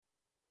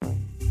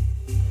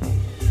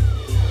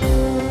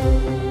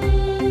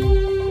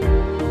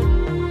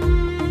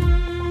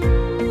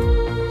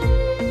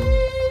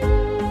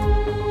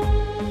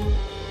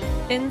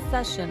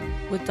Session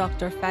with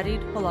Dr.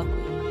 Farid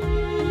Holakwi.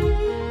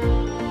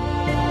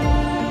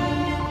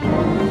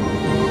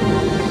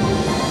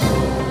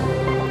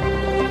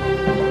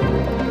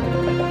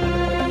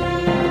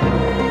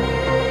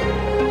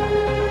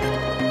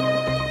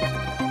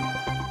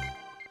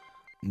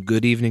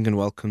 Good evening and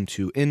welcome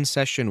to In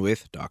Session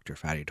with Dr.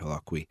 Farid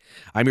Holakwi.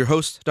 I'm your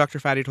host,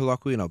 Dr. Farid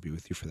Holakwi, and I'll be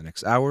with you for the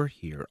next hour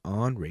here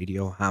on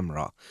Radio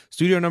Hamra.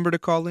 Studio number to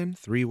call in,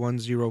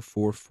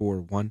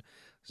 310-441-0555.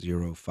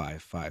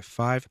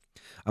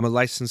 I'm a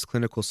licensed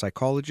clinical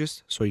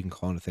psychologist, so you can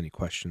call in with any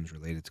questions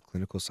related to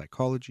clinical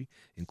psychology,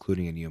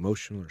 including any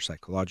emotional or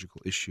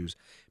psychological issues,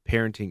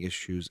 parenting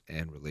issues,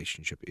 and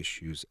relationship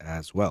issues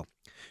as well.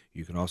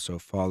 You can also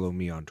follow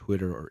me on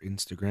Twitter or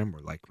Instagram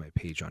or like my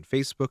page on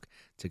Facebook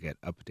to get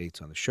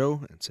updates on the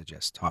show and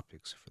suggest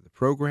topics for the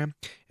program.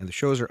 And the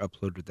shows are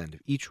uploaded at the end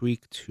of each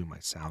week to my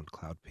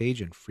SoundCloud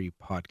page and free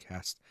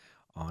podcast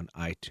on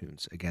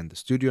iTunes. Again, the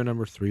studio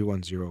number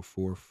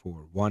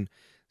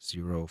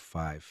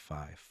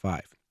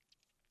 310-441-0555.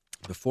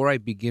 Before I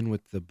begin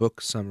with the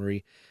book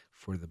summary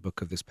for the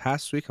book of this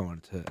past week, I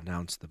wanted to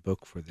announce the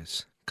book for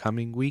this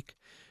coming week,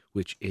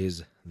 which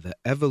is The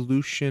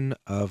Evolution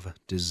of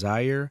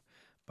Desire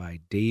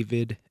by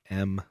David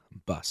M.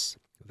 Buss.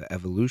 The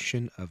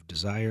Evolution of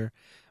Desire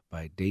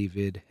by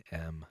David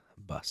M.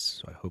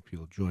 Buss. So I hope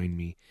you'll join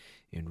me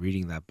in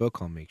reading that book.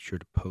 I'll make sure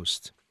to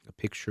post a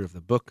picture of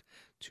the book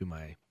to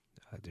my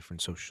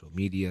different social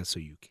media so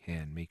you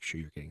can make sure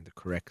you're getting the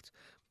correct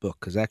book.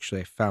 Because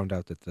actually I found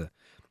out that the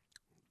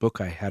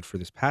book I had for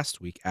this past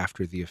week,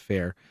 After the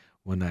Affair,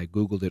 when I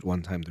Googled it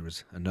one time, there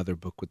was another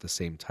book with the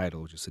same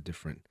title, just a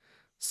different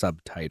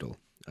subtitle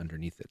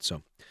underneath it.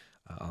 So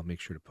I'll make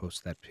sure to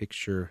post that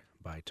picture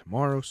by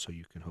tomorrow so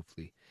you can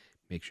hopefully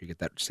make sure you get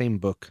that same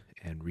book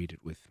and read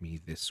it with me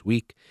this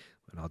week,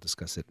 and I'll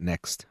discuss it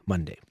next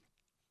Monday.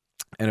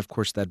 And of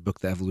course, that book,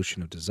 The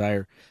Evolution of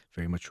Desire,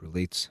 very much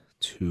relates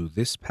to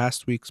this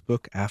past week's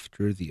book,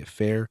 After the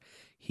Affair,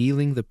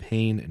 Healing the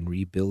Pain and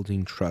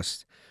Rebuilding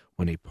Trust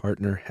When a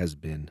Partner Has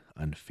Been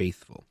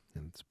Unfaithful.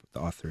 And the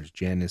author is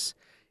Janice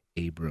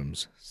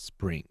Abrams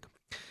Spring.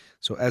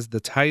 So as the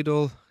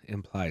title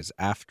implies,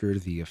 After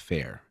the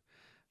Affair,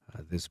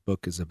 this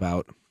book is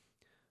about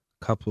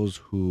couples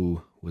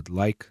who would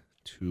like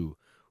to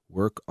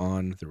work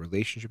on the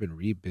relationship and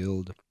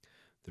rebuild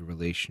the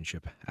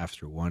relationship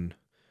after one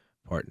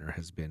partner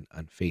has been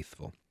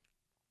unfaithful.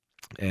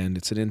 And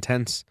it's an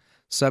intense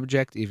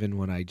subject. Even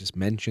when I just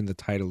mentioned the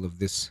title of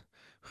this,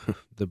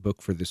 the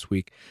book for this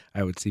week,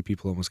 I would see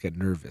people almost get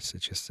nervous.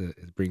 It's just,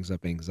 it brings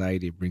up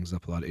anxiety. It brings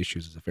up a lot of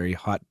issues. It's a very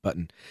hot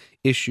button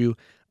issue.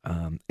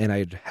 And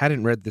I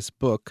hadn't read this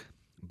book,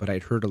 but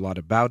I'd heard a lot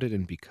about it.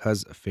 And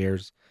because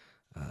affairs,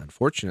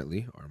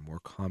 unfortunately, are more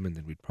common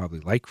than we'd probably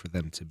like for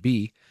them to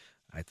be,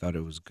 I thought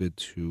it was good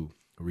to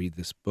read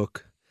this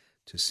book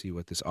to see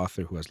what this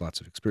author, who has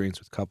lots of experience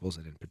with couples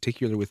and in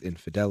particular with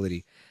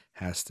infidelity,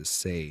 has to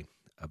say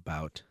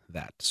about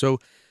that. So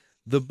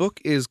the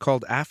book is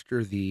called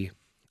After the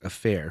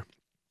Affair.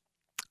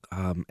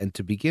 And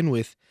to begin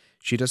with,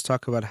 she does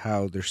talk about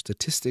how there's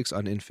statistics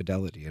on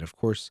infidelity. And of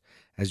course,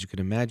 as you can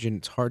imagine,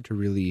 it's hard to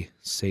really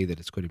say that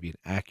it's going to be an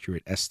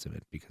accurate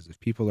estimate, because if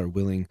people are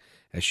willing,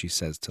 as she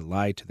says, to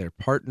lie to their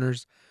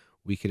partners,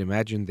 we can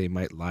imagine they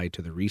might lie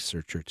to the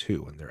researcher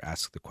too when they're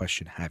asked the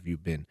question, have you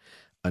been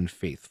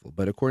unfaithful?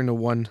 But according to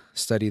one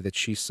study that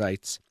she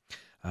cites,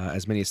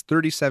 as many as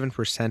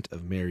 37%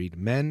 of married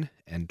men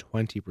and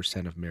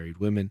 20% of married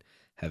women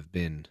have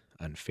been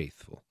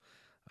unfaithful.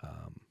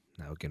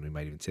 Now, again, we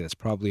might even say that's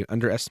probably an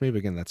underestimate, but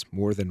again, that's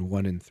more than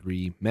 1 in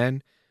 3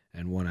 men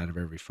and 1 out of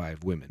every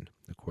 5 women,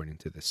 according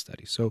to this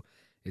study. So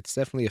it's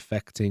definitely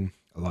affecting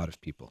a lot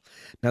of people.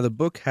 Now, the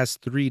book has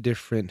 3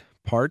 different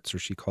parts, or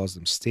she calls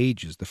them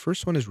stages. The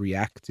first one is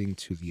reacting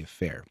to the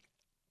affair.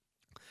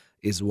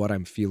 Is what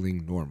I'm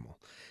feeling normal?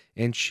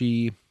 And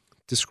she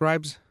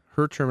describes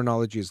her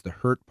terminology as the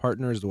hurt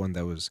partner is the one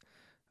that was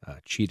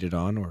cheated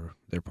on, or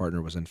their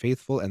partner was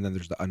unfaithful, and then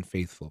there's the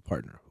unfaithful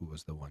partner who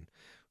was the one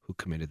who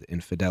committed the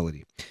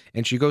infidelity.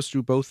 And she goes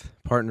through both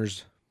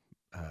partners'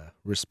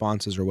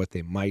 responses, or what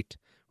they might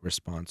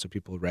respond, so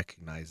people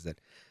recognize that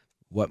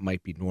what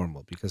might be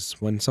normal. Because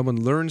when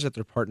someone learns that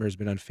their partner has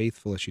been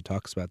unfaithful, as she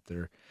talks about,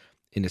 they're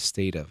in a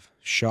state of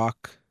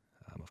shock.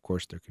 Of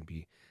course, there can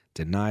be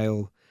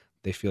denial.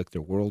 They feel like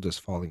their world is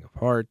falling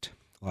apart.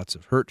 Lots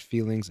of hurt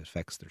feelings. It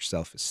affects their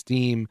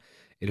self-esteem.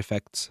 It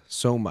affects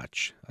so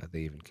much.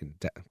 They even can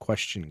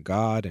question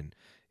God, and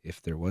if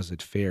there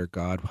wasn't fair,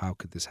 God, how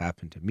could this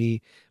happen to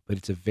me? But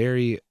it's a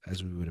very,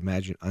 as we would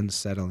imagine,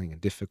 unsettling and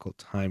difficult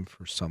time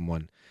for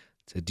someone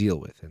to deal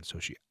with. And so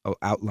she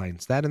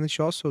outlines that. And then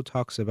she also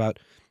talks about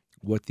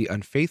what the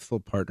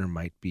unfaithful partner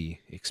might be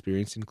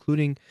experiencing,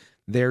 including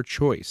their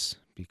choice,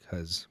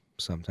 because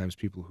sometimes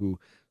people who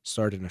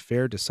start an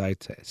affair decide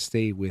to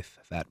stay with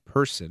that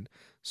person.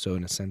 So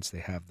in a sense, they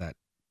have that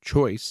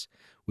choice,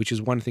 which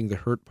is one thing the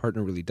hurt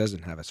partner really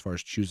doesn't have as far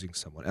as choosing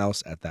someone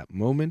else at that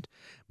moment.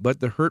 But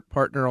the hurt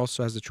partner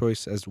also has a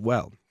choice as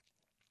well,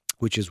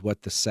 which is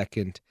what the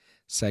second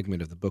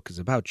segment of the book is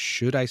about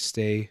should I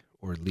stay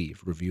or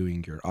leave,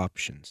 reviewing your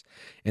options.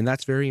 And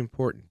that's very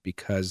important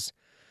because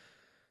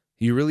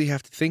you really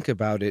have to think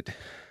about it,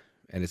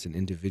 and it's an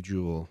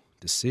individual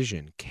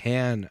decision.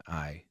 Can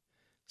I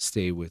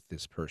stay with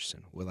this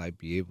person? Will I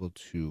be able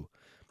to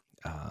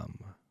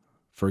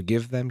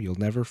forgive them? You'll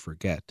never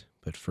forget,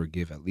 but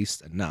forgive at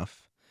least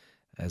enough.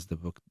 As the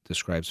book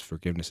describes,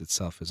 forgiveness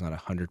itself is not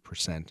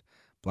 100%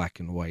 black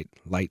and white,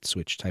 light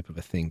switch type of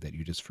a thing that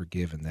you just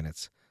forgive and then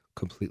it's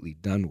completely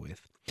done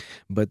with.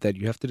 But that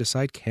you have to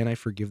decide, can I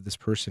forgive this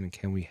person and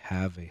can we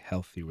have a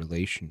healthy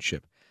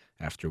relationship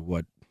after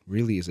what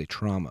really is a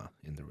trauma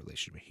in the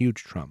relationship, a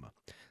huge trauma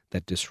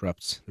that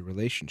disrupts the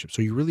relationship.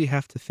 So you really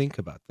have to think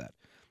about that.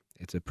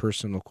 It's a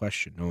personal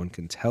question. No one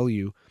can tell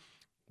you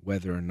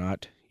whether or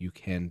not you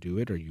can do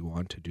it or you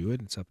want to do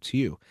it. It's up to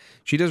you.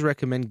 She does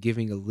recommend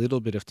giving a little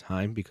bit of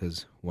time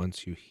because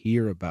once you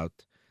hear about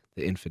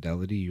the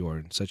infidelity, you are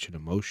in such an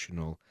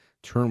emotional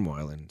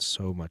turmoil and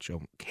so much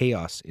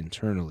chaos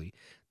internally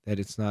that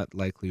it's not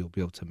likely you'll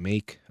be able to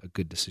make a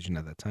good decision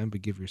at that time,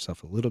 but give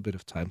yourself a little bit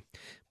of time.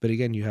 But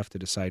again, you have to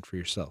decide for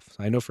yourself.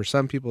 I know for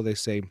some people, they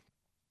say,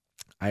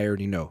 I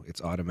already know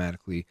it's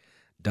automatically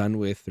done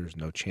with. There's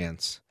no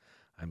chance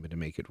I'm going to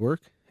make it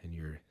work. And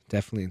you're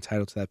definitely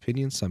entitled to that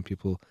opinion. Some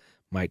people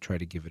might try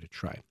to give it a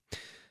try.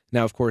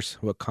 Now, of course,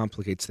 what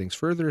complicates things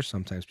further,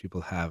 sometimes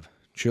people have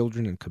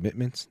children and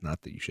commitments.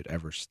 Not that you should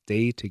ever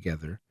stay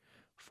together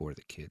for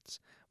the kids,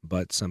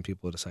 but some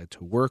people decide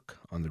to work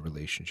on the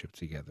relationship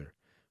together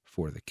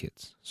for the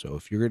kids. So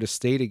if you're going to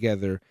stay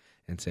together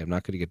and say, I'm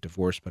not going to get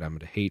divorced, but I'm going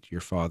to hate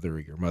your father or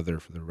your mother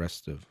for the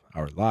rest of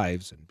our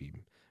lives and be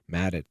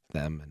mad at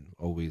them and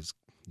always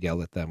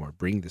yell at them or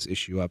bring this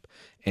issue up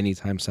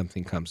anytime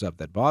something comes up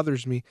that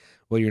bothers me,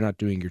 well, you're not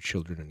doing your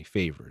children any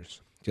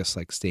favors. Just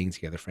like staying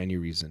together for any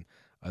reason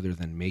other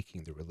than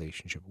making the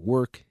relationship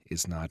work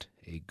is not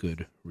a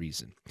good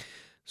reason.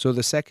 So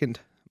the second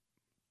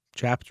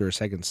chapter, or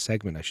second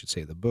segment, I should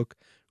say, the book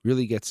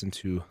really gets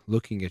into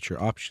looking at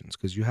your options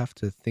because you have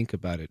to think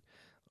about it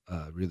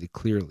really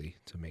clearly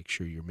to make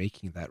sure you're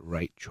making that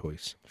right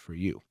choice for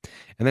you.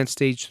 And then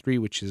stage 3,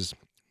 which is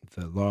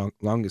the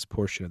longest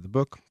portion of the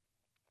book,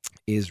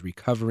 is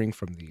recovering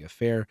from the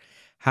affair.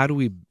 How do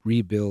we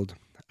rebuild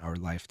our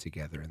life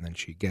together? And then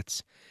she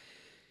gets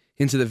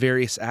into the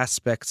various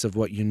aspects of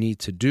what you need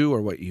to do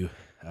or what you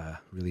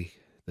really,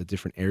 the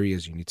different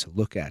areas you need to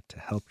look at to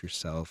help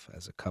yourself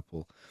as a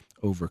couple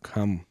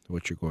overcome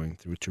what you're going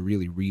through, to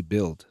really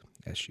rebuild,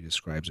 as she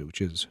describes it,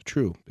 which is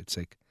true. It's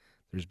like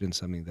there's been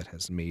something that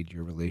has made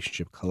your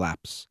relationship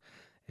collapse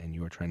and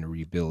you are trying to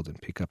rebuild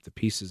and pick up the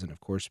pieces and, of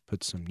course,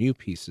 put some new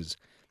pieces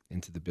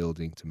into the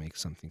building to make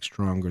something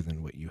stronger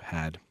than what you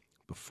had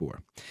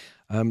before.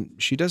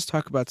 She does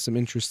talk about some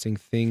interesting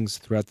things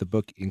throughout the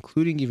book,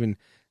 including even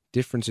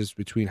differences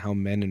between how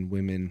men and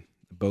women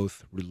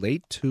both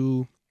relate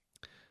to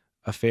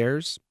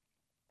affairs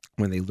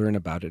when they learn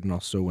about it and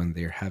also when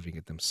they're having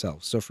it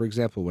themselves. So, for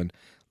example, when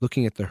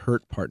looking at the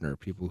hurt partner,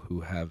 people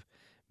who have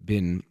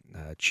been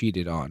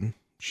cheated on,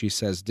 she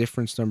says,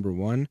 difference number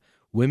 1,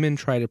 women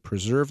try to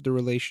preserve the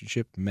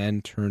relationship,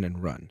 men turn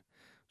and run.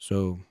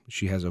 So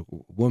she has a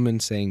woman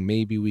saying,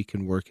 maybe we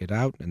can work it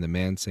out, and the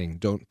man saying,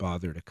 don't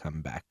bother to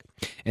come back.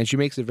 And she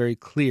makes it very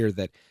clear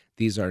that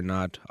these are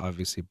not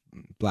obviously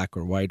black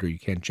or white, or you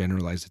can't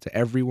generalize it to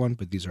everyone,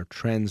 but these are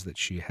trends that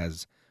she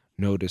has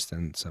noticed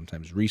and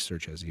sometimes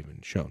research has even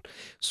shown.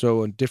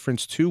 So a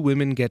difference 2,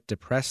 women get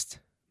depressed,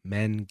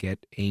 men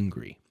get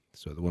angry.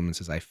 So the woman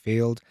says, I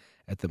failed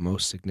at the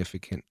most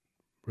significant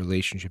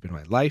relationship in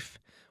my life,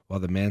 while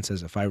the man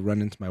says, if I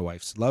run into my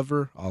wife's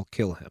lover, I'll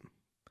kill him.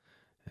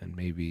 And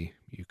maybe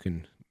you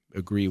can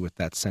agree with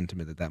that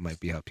sentiment that might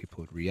be how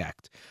people would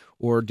react.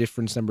 Or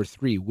difference number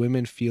 3,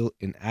 women feel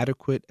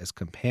inadequate as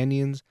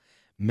companions,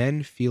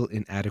 men feel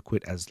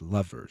inadequate as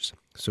lovers.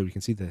 So you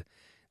can see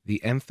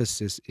the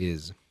emphasis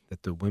is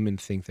that the women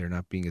think they're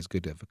not being as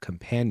good of a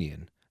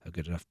companion, a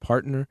good enough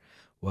partner,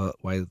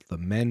 while the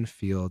men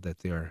feel that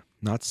they are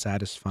not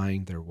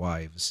satisfying their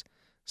wives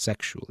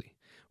sexually,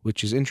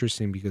 which is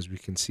interesting because we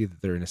can see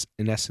that they're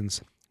in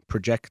essence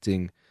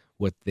projecting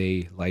what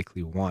they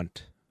likely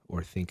want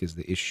or think is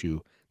the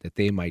issue that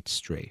they might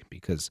stray,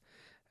 because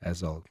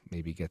as I'll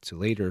maybe get to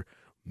later,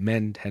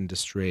 men tend to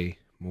stray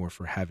more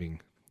for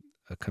having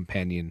a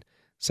companion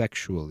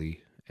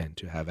sexually and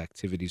to have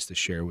activities to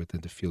share with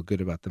and to feel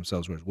good about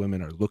themselves, whereas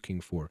women are looking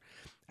for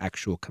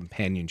actual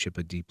companionship,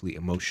 a deeply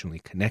emotionally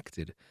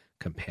connected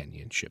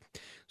companionship.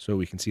 So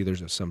we can see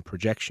there's some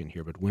projection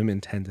here, but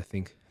women tend to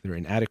think they're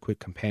inadequate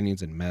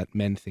companions and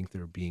men think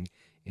they're being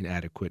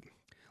inadequate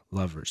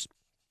lovers.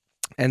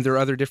 And there are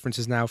other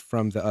differences now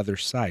from the other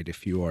side.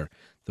 If you are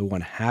the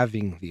one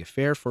having the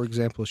affair, for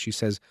example, she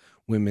says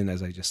women,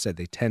 as I just said,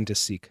 they tend to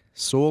seek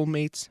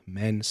soulmates,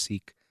 men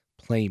seek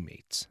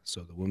playmates.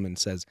 So the woman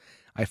says,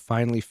 I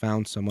finally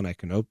found someone I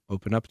can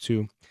open up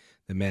to.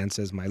 The man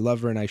says, my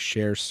lover and I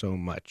share so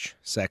much,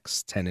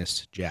 sex,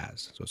 tennis,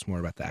 jazz. So it's more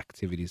about the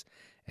activities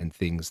and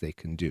things they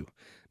can do.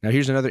 Now,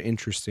 here's another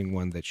interesting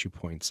one that she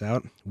points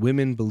out.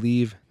 Women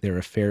believe their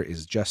affair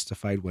is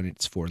justified when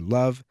it's for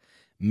love,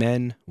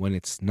 men when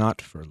it's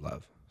not for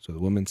love. So the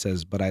woman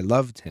says, but I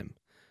loved him.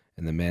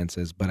 And the man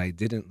says, but I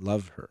didn't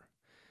love her.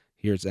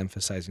 Here it's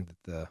emphasizing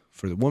that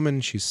for the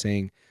woman, she's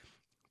saying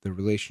the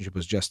relationship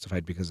was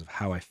justified because of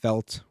how I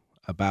felt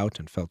about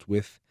and felt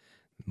with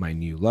my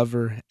new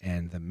lover.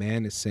 And the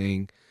man is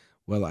saying,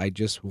 well, I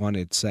just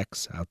wanted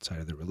sex outside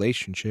of the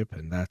relationship,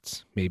 and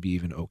that's maybe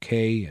even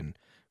okay and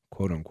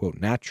quote unquote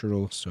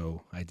natural,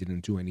 so I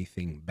didn't do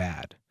anything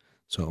bad.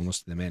 So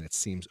almost to the man, it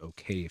seems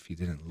okay if he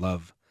didn't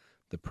love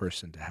the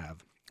person to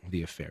have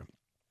the affair.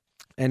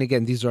 And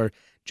again, these are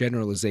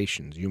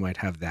generalizations. You might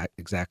have that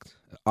exact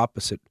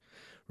opposite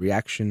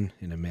reaction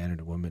in a man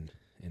and a woman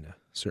in a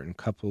certain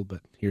couple,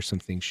 but here's some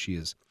things she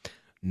has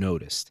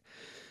noticed.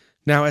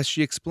 Now, as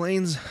she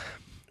explains,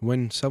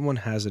 when someone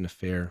has an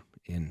affair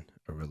in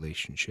a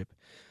relationship,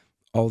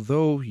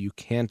 although you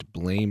can't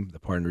blame the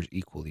partners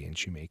equally, and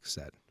she makes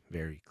that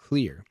very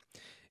clear,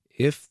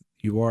 if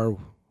you are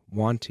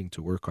wanting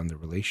to work on the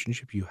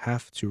relationship, you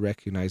have to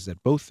recognize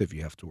that both of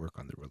you have to work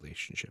on the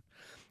relationship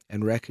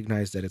and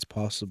recognize that it's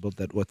possible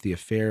that what the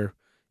affair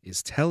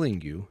is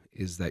telling you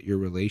is that your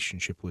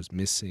relationship was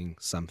missing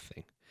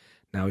something.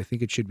 Now, I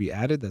think it should be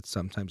added that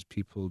sometimes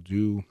people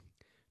do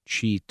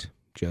cheat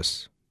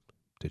just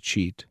to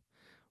cheat,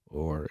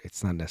 or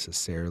it's not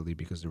necessarily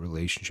because the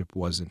relationship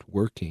wasn't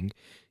working.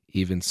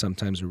 Even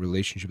sometimes a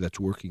relationship that's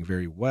working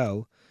very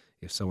well,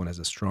 if someone has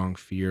a strong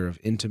fear of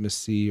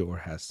intimacy or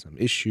has some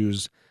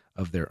issues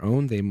of their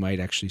own, they might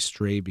actually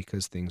stray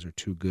because things are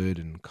too good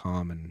and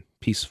calm and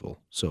peaceful.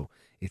 So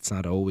it's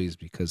not always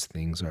because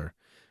things are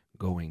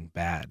going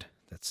bad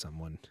that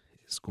someone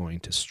is going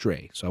to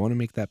stray. So I want to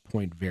make that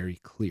point very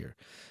clear,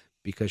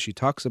 because she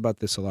talks about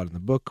this a lot in the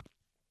book.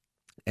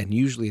 And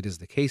usually it is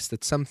the case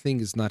that something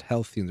is not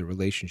healthy in the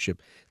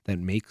relationship that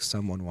makes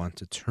someone want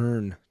to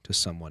turn to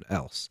someone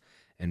else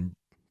and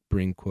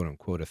bring, quote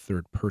unquote, a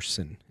third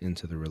person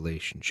into the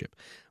relationship.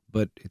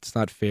 But it's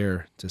not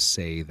fair to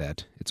say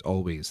that it's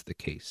always the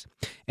case.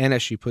 And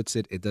as she puts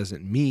it, it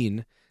doesn't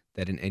mean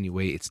that in any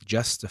way it's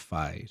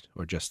justified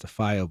or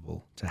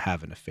justifiable to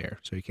have an affair.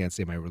 So you can't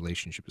say my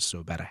relationship is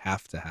so bad I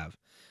have to have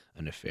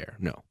an affair.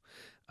 No.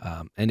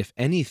 And if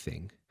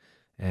anything,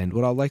 and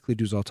what I'll likely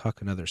do is I'll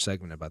talk another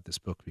segment about this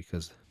book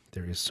because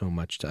there is so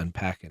much to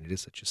unpack and it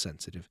is such a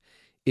sensitive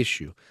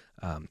issue.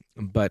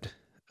 But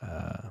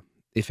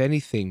if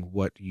anything,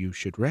 what you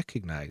should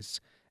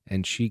recognize,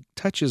 and she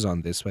touches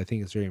on this, but I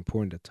think it's very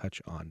important to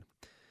touch on,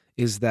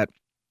 is that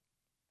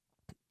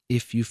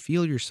if you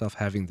feel yourself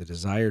having the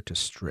desire to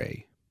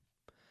stray,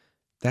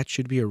 that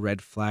should be a red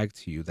flag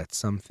to you that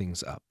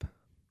something's up.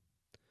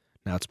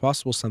 Now, it's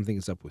possible something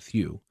is up with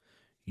you.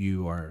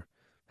 You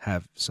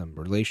have some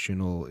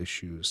relational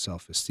issues,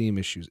 self-esteem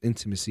issues,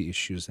 intimacy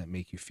issues that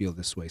make you feel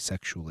this way,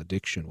 sexual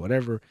addiction,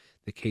 whatever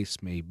the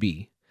case may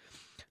be.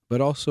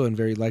 But also, and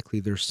very likely,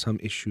 there's some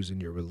issues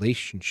in your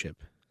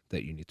relationship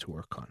that you need to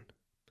work on.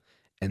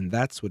 And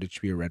that's what it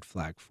should be a red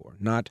flag for.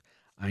 Not,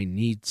 I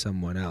need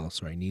someone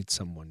else, or I need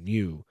someone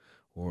new,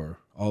 or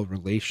all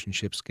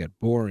relationships get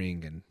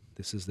boring and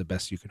this is the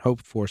best you can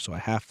hope for, so I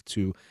have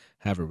to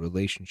have a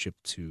relationship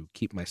to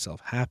keep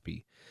myself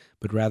happy.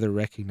 But rather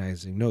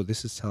recognizing, no,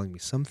 this is telling me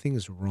something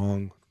is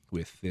wrong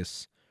with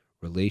this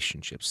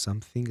relationship.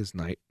 Something is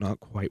not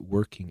quite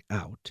working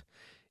out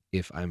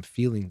if I'm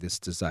feeling this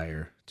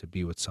desire to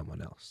be with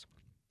someone else.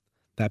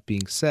 That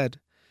being said,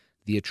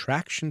 the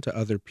attraction to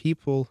other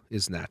people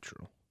is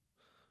natural.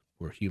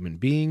 We're human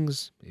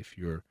beings. If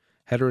you're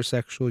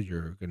heterosexual,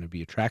 you're going to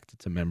be attracted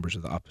to members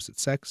of the opposite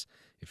sex.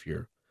 If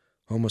you're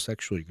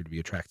homosexual, you're going to be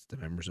attracted to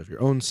members of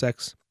your own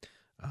sex.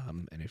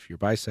 And if you're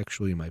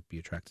bisexual, you might be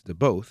attracted to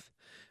both.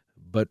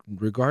 But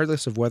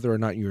regardless of whether or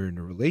not you're in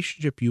a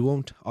relationship, you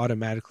won't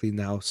automatically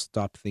now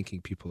stop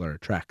thinking people are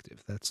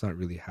attractive. That's not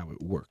really how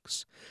it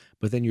works.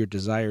 But then your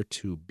desire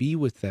to be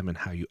with them and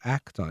how you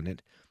act on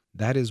it,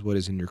 that is what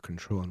is in your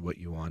control and what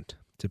you want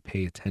to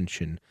pay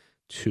attention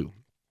to.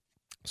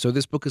 So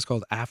this book is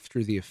called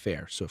After the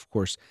Affair. So, of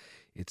course,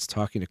 it's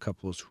talking to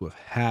couples who have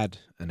had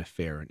an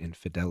affair, an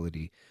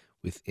infidelity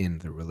within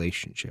the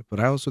relationship. But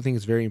I also think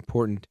it's very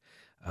important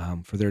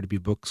for there to be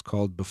books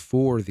called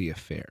Before the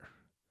Affair,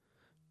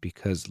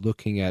 because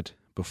looking at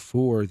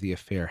before the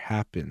affair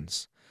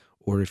happens,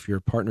 or if you're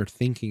a partner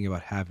thinking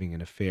about having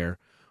an affair,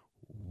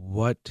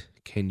 what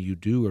can you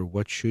do or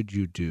what should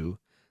you do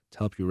to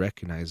help you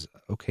recognize,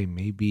 okay,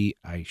 maybe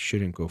I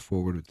shouldn't go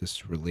forward with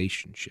this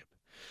relationship?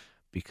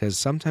 Because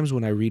sometimes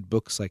when I read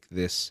books like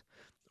this,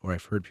 or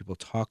I've heard people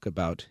talk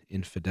about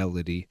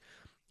infidelity,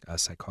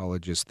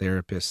 psychologists,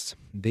 therapists,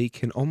 they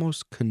can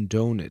almost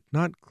condone it,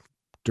 not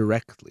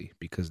directly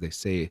because they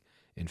say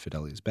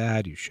infidelity is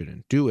bad, you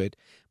shouldn't do it,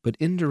 but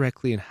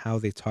indirectly in how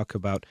they talk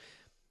about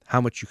how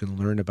much you can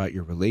learn about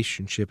your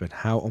relationship and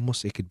how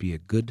almost it could be a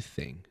good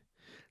thing,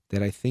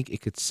 that I think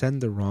it could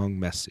send the wrong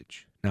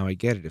message. Now, I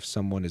get it. If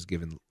someone is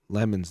given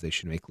lemons, they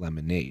should make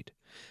lemonade.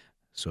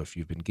 So if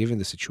you've been given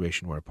the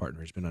situation where a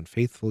partner has been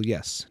unfaithful,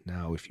 yes.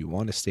 Now, if you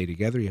want to stay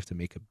together, you have to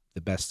make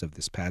the best of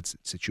this bad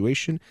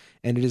situation,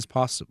 and it is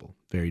possible.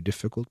 Very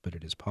difficult, but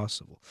it is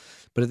possible.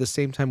 But at the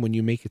same time, when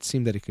you make it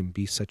seem that it can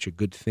be such a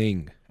good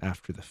thing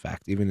after the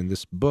fact, even in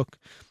this book,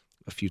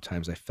 a few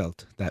times I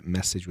felt that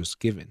message was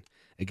given.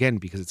 Again,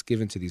 because it's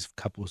given to these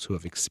couples who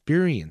have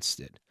experienced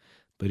it.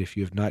 But if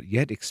you have not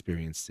yet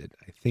experienced it,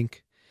 I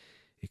think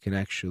it can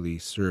actually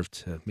serve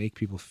to make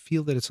people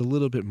feel that it's a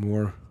little bit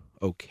more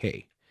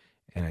okay.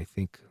 And I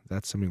think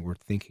that's something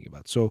worth thinking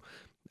about. So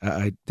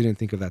I didn't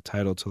think of that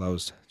title till I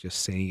was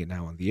just saying it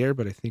now on the air,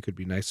 but I think it'd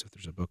be nice if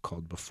there's a book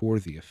called Before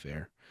the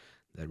Affair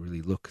that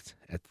really looked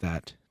at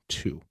that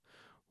too.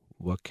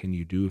 What can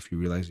you do if you're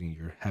realizing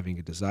you're having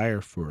a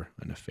desire for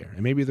an affair?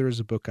 And maybe there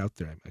is a book out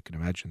there. I can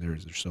imagine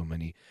there's so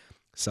many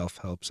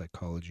self-help,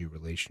 psychology,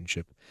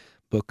 relationship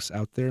books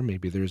out there.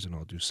 Maybe there is, and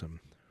I'll do some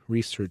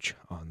research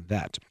on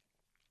that.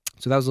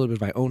 So that was a little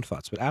bit of my own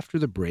thoughts. But after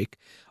the break,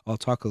 I'll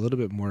talk a little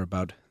bit more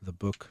about the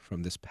book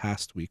from this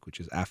past week, which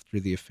is After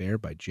the Affair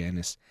by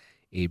Janice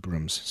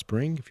Abrams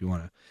Spring. If you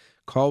want to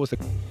call with a...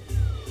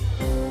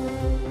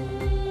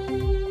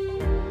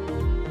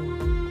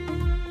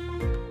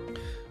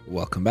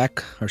 Welcome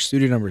back. Our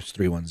studio number is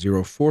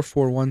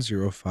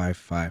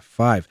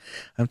 310-441-0555.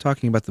 I'm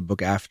talking about the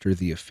book After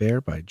the Affair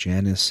by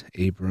Janice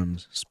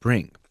Abrams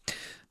Spring.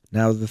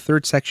 Now, the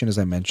third section, as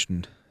I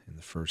mentioned in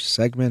the first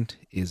segment,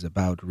 is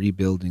about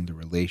rebuilding the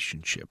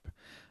relationship.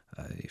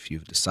 If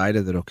you've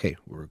decided that, okay,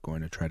 we're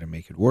going to try to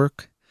make it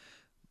work,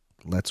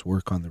 let's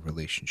work on the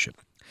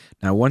relationship.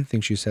 Now, one thing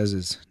she says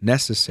is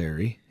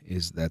necessary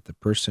is that the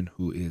person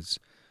who has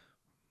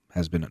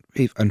been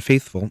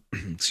unfaithful,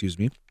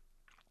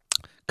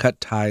 cut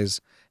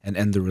ties and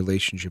end the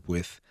relationship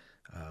with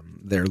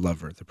their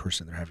lover, the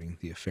person they're having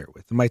the affair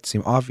with. It might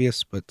seem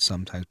obvious, but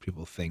sometimes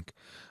people think,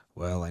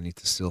 well, I need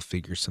to still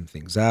figure some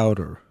things out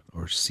or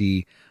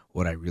see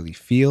what I really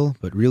feel.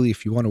 But really,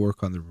 if you want to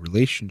work on the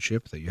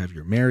relationship, that you have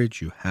your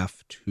marriage, you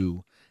have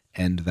to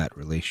end that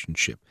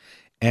relationship.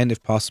 And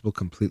if possible,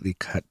 completely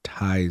cut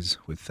ties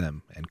with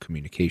them and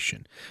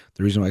communication.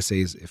 The reason why I say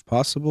is if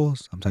possible,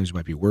 sometimes you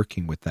might be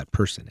working with that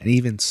person. And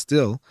even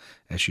still,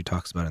 as she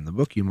talks about in the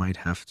book, you might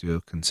have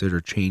to consider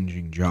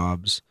changing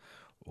jobs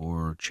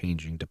or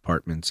changing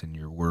departments in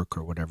your work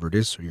or whatever it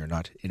is, so you're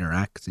not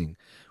interacting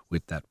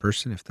with that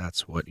person if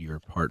that's what your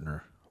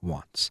partner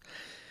wants.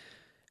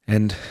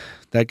 And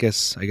I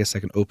guess I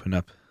can open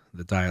up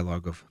the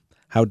dialogue of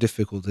how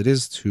difficult it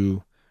is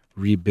to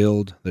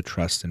rebuild the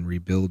trust and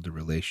rebuild the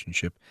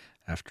relationship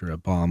after a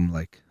bomb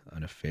like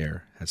an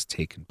affair has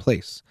taken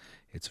place.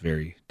 It's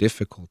very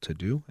difficult to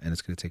do, and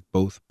it's going to take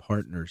both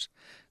partners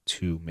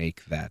to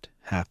make that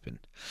happen.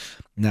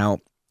 Now,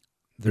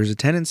 there's a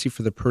tendency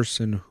for the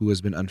person who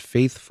has been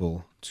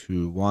unfaithful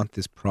to want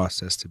this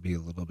process to be a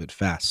little bit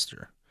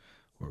faster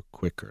or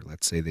quicker.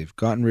 Let's say they've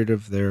gotten rid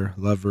of their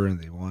lover and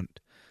they want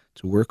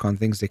to work on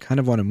things. They kind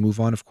of want to move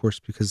on, of course,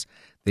 because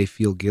they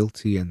feel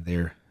guilty and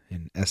they're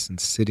in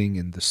essence sitting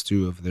in the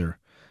stew of their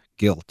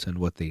guilt and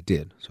what they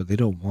did. So they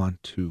don't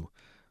want to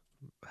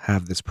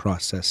have this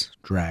process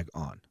drag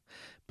on.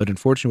 But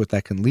unfortunately, what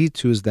that can lead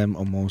to is them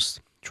almost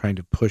trying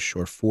to push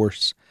or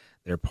force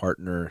their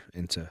partner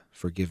into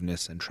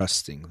forgiveness and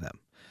trusting them.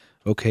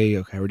 Okay,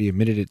 I already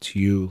admitted it to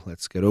you.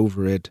 Let's get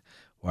over it.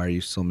 Why are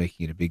you still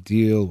making it a big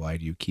deal? Why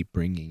do you keep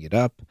bringing it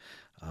up?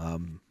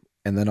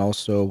 And then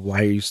also,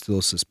 why are you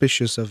still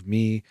suspicious of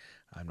me?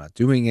 I'm not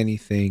doing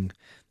anything.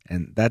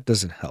 And that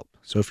doesn't help.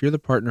 So if you're the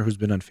partner who's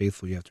been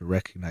unfaithful, you have to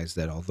recognize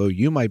that although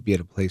you might be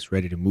at a place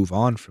ready to move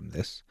on from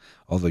this,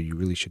 although you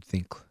really should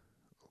think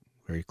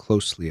very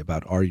closely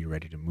about, are you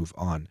ready to move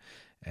on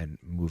and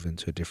move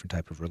into a different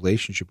type of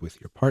relationship with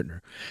your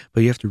partner?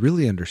 But you have to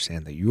really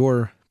understand that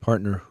your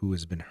partner who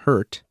has been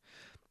hurt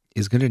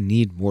is going to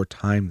need more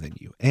time than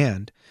you.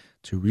 And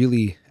to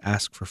really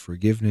ask for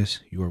forgiveness,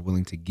 you are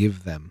willing to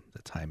give them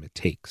the time it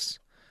takes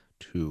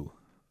to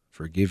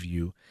forgive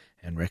you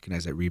and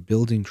recognize that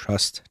rebuilding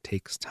trust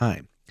takes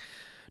time.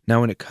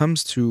 Now, when it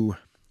comes to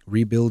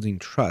rebuilding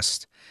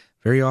trust,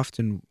 very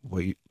often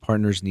what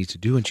partners need to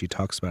do, and she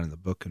talks about in the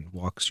book and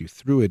walks you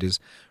through it, is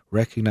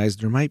recognize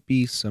there might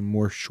be some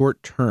more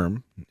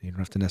short-term, you don't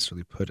have to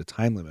necessarily put a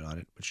time limit on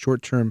it, but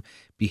short-term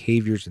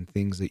behaviors and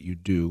things that you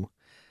do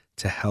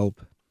to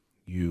help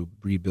you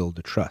rebuild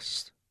the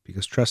trust.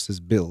 Because trust is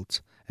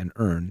built and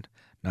earned,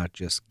 not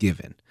just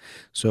given.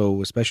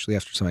 So especially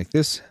after something like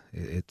this,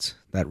 it's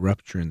that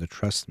rupture in the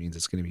trust means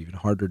it's going to be even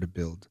harder to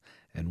build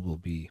and will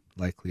be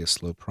likely a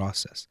slow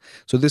process.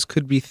 So this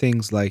could be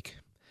things like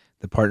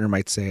the partner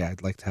might say,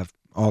 I'd like to have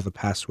all the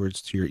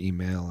passwords to your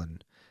email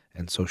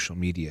and social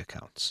media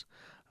accounts.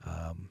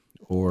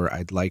 Or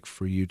I'd like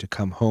for you to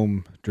come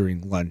home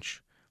during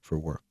lunch for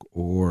work.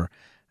 Or,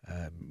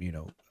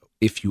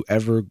 if you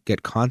ever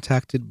get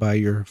contacted by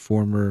your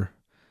former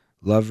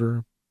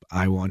lover,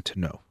 I want to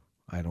know.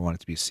 I don't want it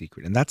to be a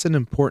secret. And that's an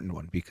important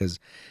one, because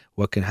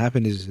what can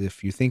happen is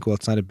if you think, well,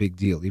 it's not a big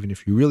deal, even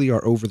if you really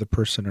are over the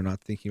person or not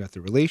thinking about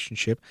the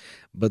relationship,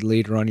 but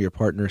later on your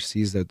partner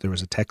sees that there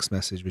was a text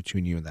message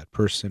between you and that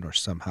person or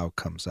somehow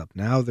comes up,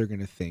 now they're going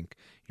to think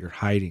you're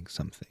hiding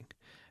something.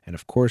 And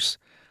of course,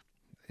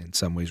 in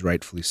some ways,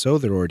 rightfully so,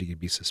 they're already going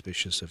to be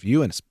suspicious of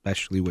you, and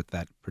especially with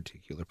that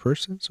particular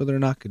person. So they're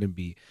not going to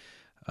be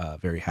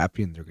very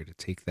happy, and they're going to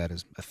take that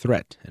as a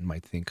threat and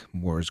might think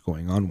more is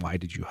going on. Why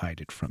did you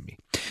hide it from me?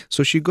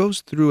 So she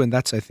goes through, and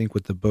that's, I think,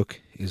 what the book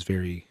is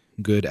very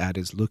good at,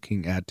 is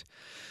looking at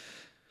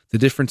the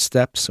different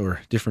steps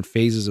or different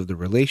phases of the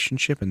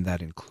relationship, and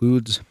that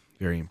includes,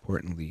 very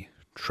importantly,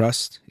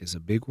 trust is a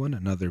big one.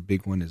 Another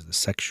big one is the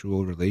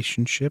sexual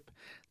relationship.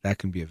 That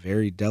can be a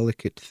very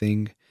delicate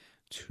thing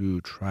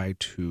to try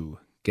to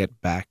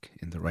get back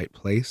in the right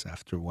place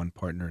after one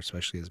partner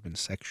especially has been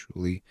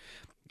sexually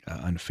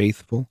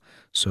unfaithful.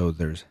 So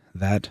there's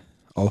that.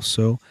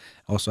 Also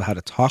how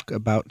to talk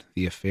about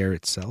the affair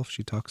itself.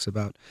 She talks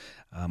about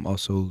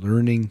also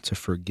learning to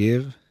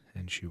forgive,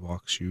 and she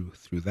walks you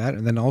through that.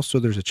 And then also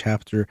there's a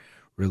chapter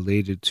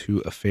related to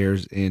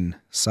affairs in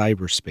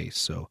cyberspace,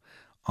 so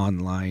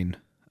online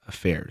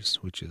affairs,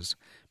 which is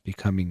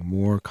becoming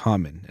more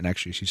common. And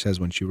actually, she says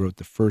when she wrote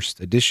the first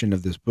edition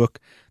of this book,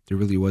 there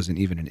really wasn't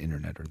even an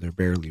internet, or there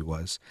barely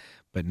was.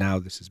 But now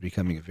this is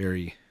becoming a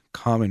very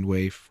common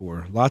way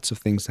for lots of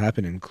things to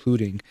happen,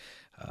 including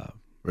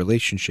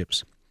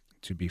relationships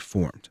to be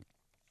formed.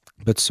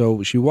 But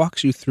so she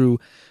walks you through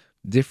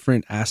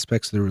different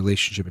aspects of the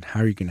relationship and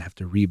how you're going to have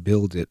to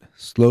rebuild it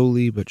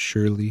slowly but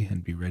surely,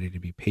 and be ready to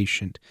be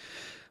patient.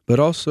 But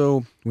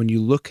also, when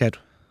you look at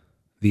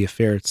the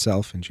affair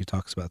itself, and she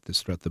talks about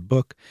this throughout the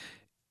book,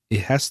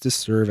 it has to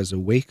serve as a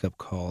wake-up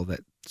call that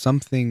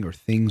something or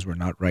things were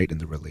not right in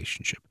the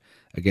relationship.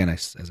 Again,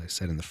 as I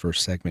said in the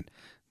first segment,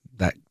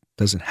 that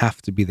doesn't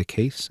have to be the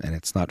case, and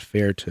it's not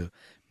fair to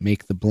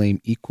make the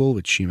blame equal,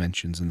 which she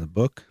mentions in the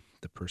book.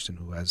 The person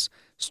who has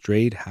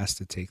strayed has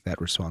to take that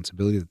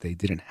responsibility, that they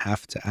didn't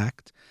have to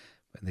act,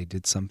 and they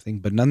did something.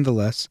 But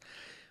nonetheless,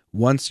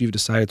 once you've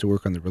decided to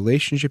work on the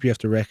relationship, you have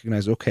to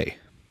recognize, okay,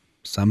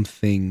 some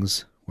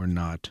things were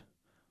not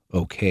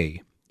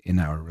okay in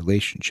our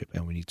relationship,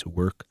 and we need to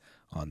work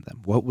on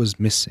them. What was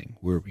missing?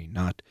 Were we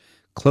not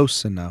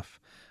close enough?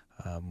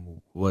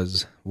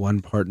 Was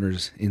one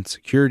partner's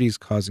insecurities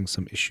causing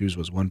some issues?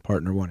 Was one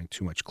partner wanting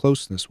too much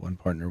closeness? One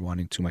partner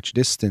wanting too much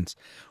distance?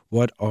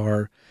 What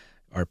are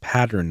our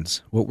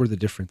patterns? What were the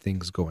different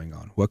things going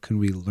on? What can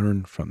we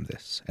learn from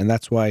this? And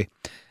that's why,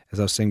 as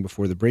I was saying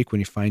before the break,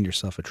 when you find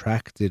yourself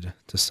attracted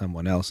to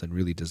someone else and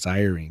really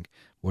desiring,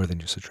 more than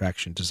just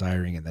attraction,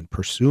 desiring and then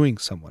pursuing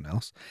someone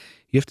else,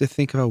 you have to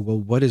think about, well,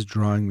 what is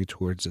drawing me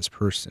towards this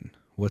person?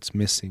 What's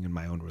missing in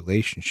my own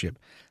relationship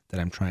that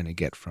I'm trying to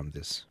get from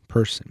this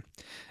person?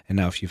 And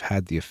now if you've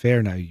had the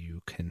affair, now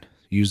you can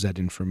use that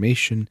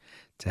information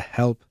to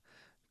help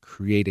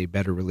create a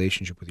better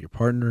relationship with your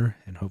partner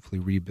and hopefully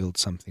rebuild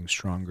something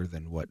stronger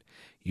than what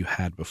you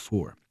had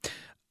before.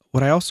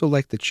 What I also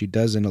like that she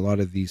does in a lot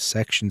of these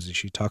sections is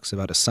she talks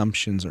about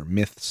assumptions or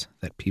myths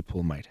that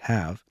people might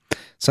have,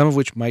 some of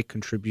which might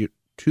contribute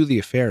to the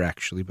affair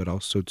actually, but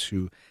also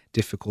to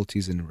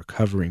difficulties in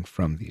recovering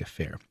from the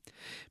affair.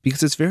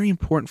 Because it's very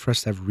important for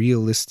us to have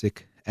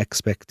realistic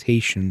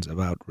expectations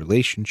about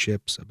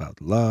relationships,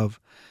 about love,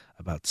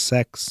 about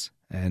sex,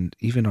 and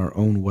even our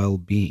own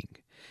well-being.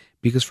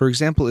 Because, for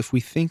example, if we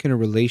think in a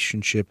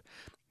relationship,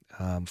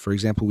 for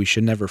example, we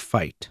should never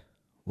fight,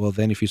 well,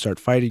 then if you start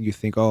fighting, you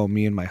think, oh,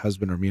 me and my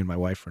husband or me and my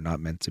wife are not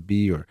meant to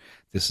be, or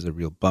this is a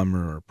real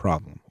bummer or a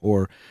problem,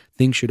 or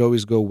things should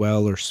always go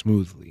well or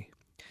smoothly,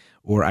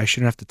 or I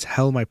shouldn't have to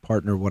tell my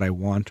partner what I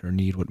want or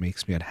need, what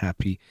makes me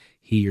unhappy.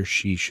 He or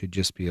she should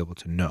just be able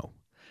to know.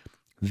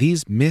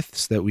 These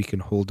myths that we can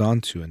hold on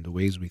to and the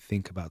ways we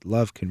think about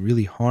love can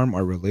really harm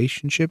our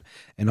relationship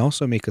and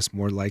also make us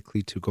more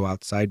likely to go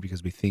outside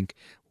because we think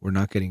we're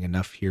not getting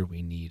enough here,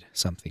 we need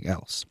something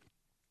else.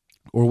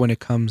 Or when it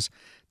comes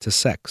to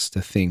sex,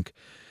 to think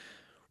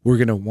we're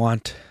going to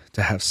want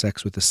to have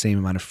sex with the same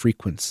amount of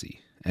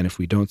frequency, and if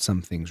we don't,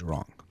 something's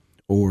wrong.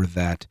 Or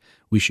that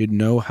we should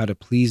know how to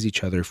please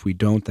each other. If we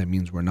don't, that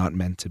means we're not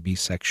meant to be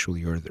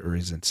sexually, or there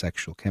isn't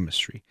sexual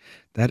chemistry.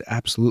 That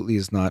absolutely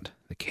is not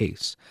the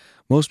case.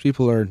 Most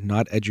people are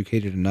not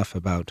educated enough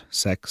about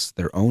sex,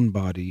 their own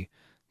body,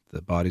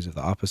 the bodies of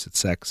the opposite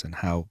sex, and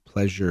how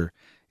pleasure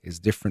is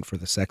different for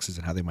the sexes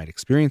and how they might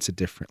experience it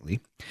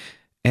differently.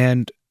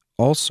 And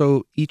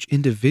also, each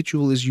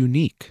individual is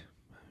unique.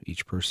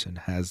 Each person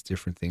has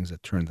different things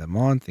that turn them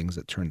on, things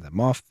that turn them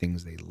off,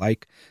 things they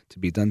like to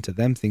be done to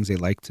them, things they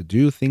like to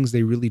do, things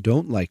they really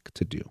don't like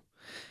to do.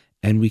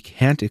 And we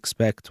can't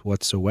expect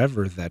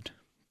whatsoever that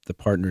the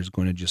partner is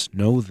going to just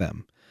know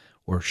them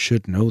or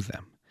should know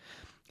them.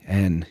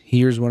 And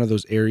here's one of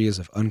those areas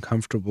of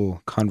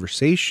uncomfortable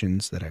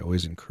conversations that I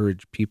always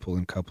encourage people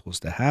and couples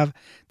to have,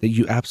 that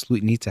you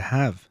absolutely need to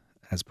have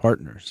as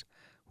partners.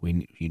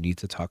 You need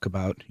to talk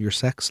about your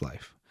sex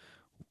life.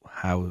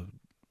 How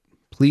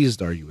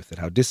pleased are you with it?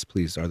 How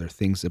displeased? Are there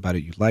things about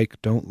it you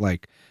like, don't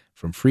like?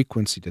 from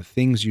frequency to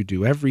things you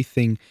do,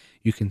 everything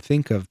you can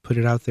think of, put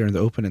it out there in the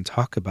open and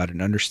talk about it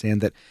and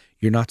understand that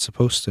you're not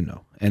supposed to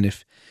know. And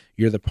if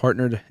you're the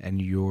partner and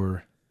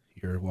your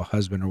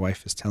husband or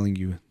wife is telling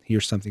you,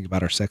 here's something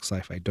about our sex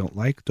life I don't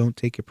like, don't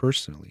take it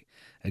personally.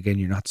 Again,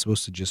 you're not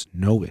supposed to just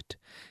know it,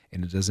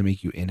 and it doesn't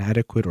make you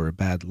inadequate or a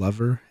bad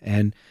lover.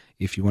 And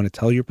if you want to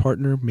tell your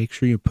partner, make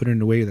sure you put it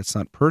in a way that's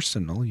not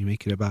personal. You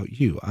make it about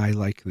you. I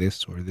like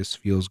this, or this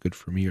feels good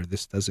for me, or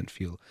this doesn't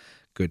feel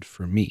good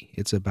for me.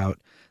 It's about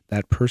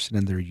that person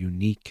and their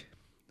unique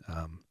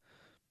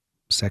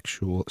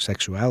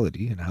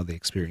sexuality and how they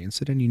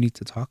experience it, and you need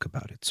to talk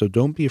about it. So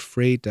don't be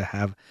afraid to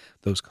have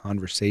those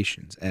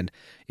conversations. And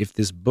if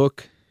this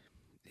book,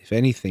 if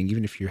anything,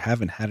 even if you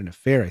haven't had an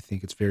affair, I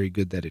think it's very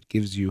good that it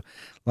gives you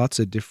lots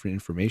of different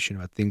information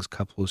about things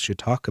couples should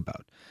talk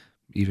about.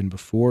 Even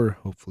before,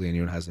 hopefully,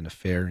 anyone has an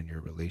affair in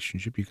your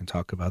relationship, you can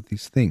talk about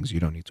these things. You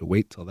don't need to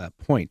wait till that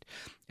point.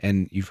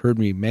 And you've heard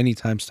me many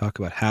times talk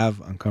about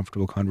have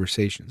uncomfortable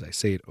conversations. I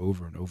say it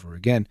over and over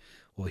again.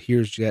 Well,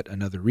 here's yet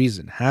another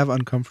reason. Have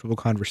uncomfortable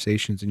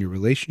conversations in your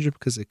relationship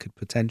because it could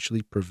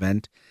potentially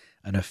prevent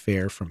an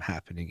affair from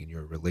happening in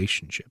your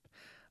relationship.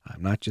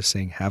 I'm not just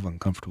saying have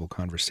uncomfortable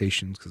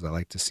conversations because I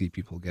like to see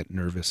people get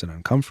nervous and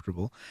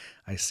uncomfortable.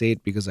 I say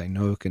it because I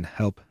know it can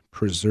help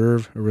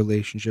preserve a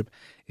relationship.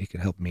 It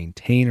can help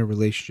maintain a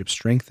relationship,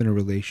 strengthen a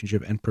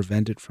relationship, and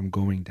prevent it from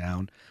going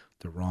down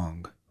the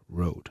wrong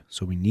road.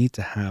 So we need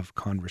to have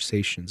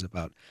conversations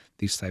about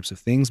these types of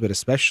things, but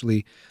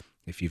especially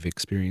if you've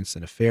experienced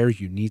an affair,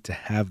 you need to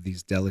have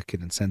these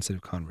delicate and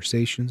sensitive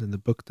conversations, and the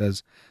book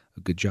does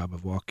a good job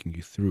of walking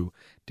you through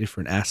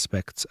different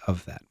aspects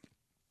of that.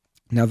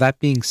 Now, that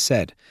being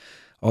said,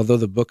 although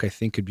the book I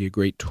think could be a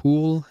great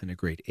tool and a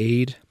great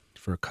aid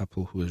for a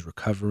couple who is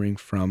recovering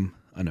from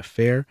an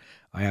affair,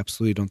 I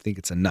absolutely don't think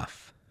it's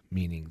enough,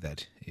 meaning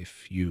that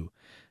if you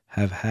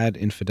have had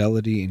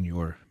infidelity in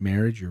your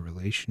marriage, your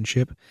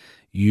relationship,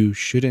 you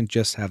shouldn't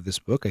just have this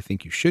book. I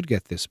think you should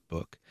get this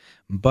book,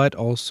 but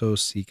also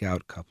seek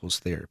out couples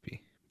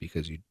therapy,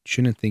 because you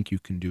shouldn't think you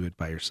can do it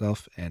by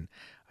yourself, and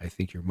I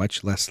think you're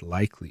much less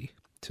likely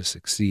to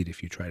succeed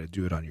if you try to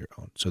do it on your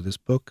own. So this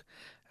book,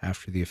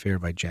 After the Affair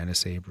by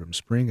Janice Abrams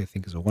Spring, I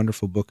think is a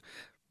wonderful book.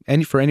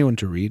 And for anyone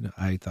to read,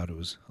 I thought it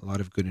was a lot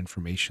of good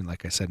information,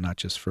 like I said, not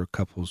just for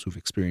couples who've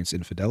experienced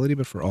infidelity,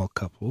 but for all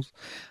couples.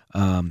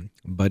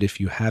 But if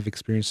you have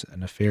experienced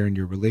an affair in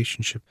your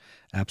relationship,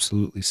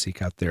 absolutely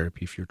seek out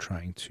therapy if you're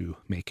trying to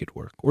make it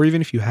work. Or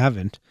even if you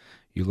haven't,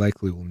 you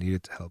likely will need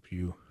it to help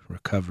you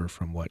recover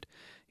from what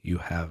you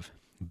have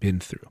been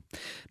through.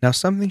 Now,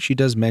 something she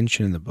does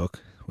mention in the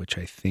book, which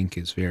I think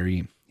is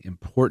very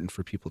important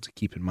for people to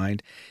keep in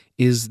mind,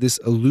 is this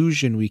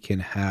illusion we can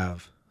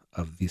have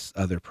of this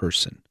other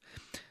person.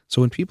 So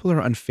when people are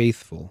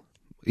unfaithful,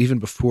 even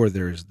before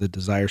the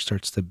desire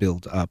starts to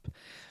build up,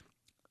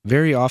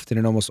 very often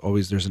and almost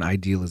always there's an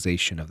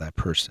idealization of that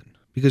person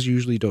because you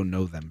usually don't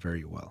know them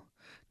very well.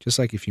 Just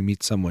like if you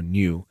meet someone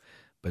new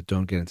but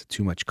don't get into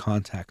too much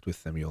contact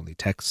with them, you only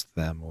text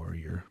them, or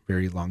you're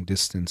very long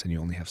distance and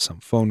you only have some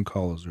phone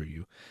calls, or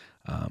you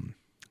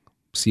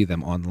see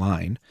them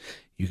online,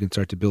 you can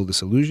start to build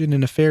this illusion.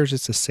 In affairs,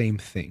 it's the same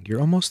thing.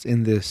 You're almost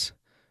in this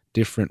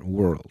different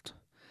world.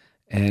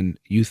 And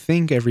you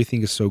think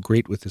everything is so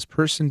great with this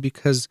person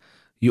because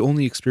you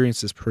only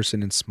experience this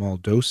person in small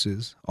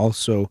doses.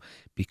 Also,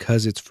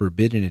 because it's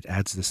forbidden, it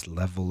adds this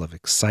level of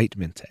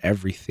excitement to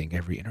everything.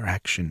 Every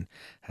interaction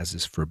has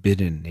this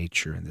forbidden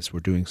nature and this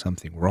we're doing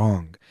something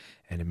wrong.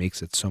 And it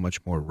makes it so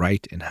much more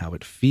right in how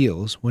it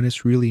feels when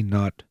it's really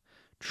not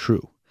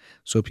true.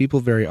 So people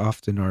very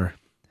often are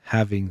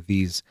having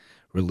these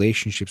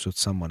relationships with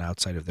someone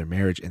outside of their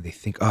marriage and they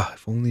think, oh,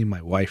 if only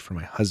my wife or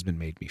my husband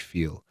made me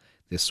feel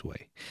this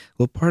way.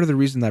 Well, part of the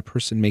reason that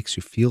person makes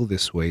you feel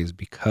this way is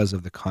because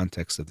of the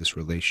context of this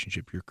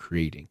relationship you're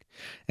creating.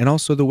 And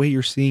also the way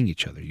you're seeing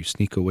each other. You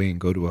sneak away and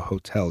go to a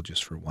hotel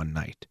just for one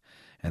night,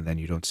 and then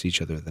you don't see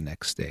each other the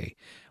next day.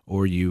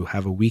 Or you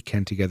have a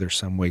weekend together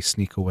some way,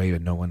 sneak away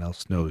and no one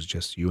else knows,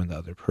 just you and the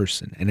other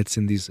person. And it's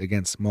in these,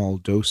 again, small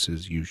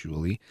doses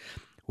usually.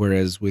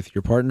 Whereas with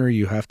your partner,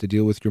 you have to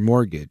deal with your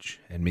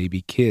mortgage and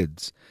maybe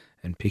kids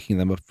and picking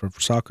them up from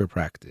soccer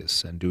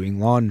practice and doing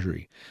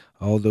laundry,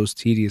 all those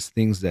tedious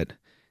things that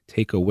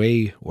take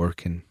away or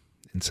can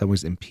in some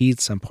ways impede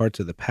some parts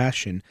of the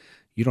passion.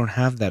 You don't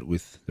have that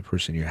with the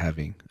person you're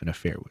having an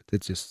affair with.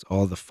 It's just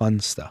all the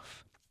fun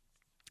stuff.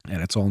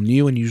 And it's all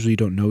new, and usually you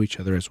don't know each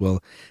other as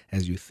well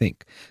as you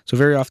think. So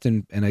very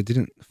often, and I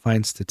didn't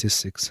find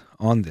statistics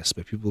on this,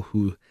 but people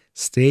who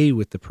stay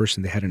with the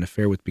person they had an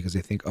affair with because they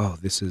think, oh,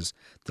 this is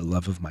the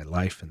love of my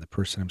life and the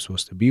person I'm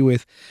supposed to be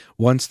with.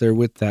 Once they're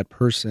with that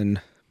person,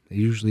 it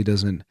usually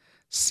doesn't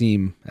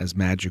seem as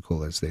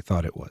magical as they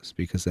thought it was,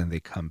 because then they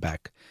come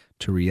back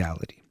to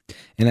reality.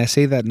 And I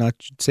say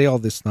all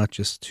this not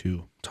just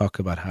to talk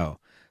about how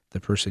the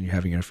person you're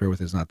having an affair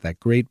with is not that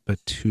great, but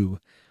to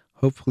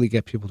hopefully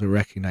get people to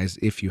recognize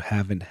if you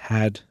haven't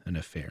had an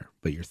affair,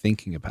 but you're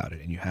thinking about it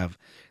and you have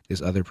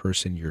this other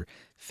person you're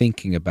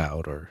thinking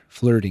about or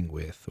flirting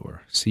with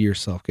or see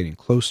yourself getting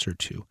closer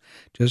to,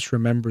 just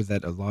remember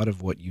that a lot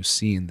of what you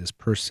see in this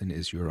person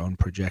is your own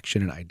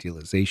projection and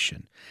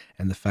idealization.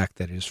 And the fact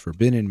that it is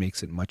forbidden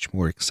makes it much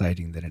more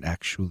exciting than it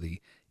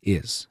actually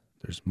is.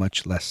 There's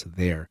much less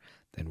there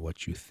than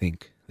what you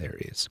think there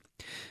is.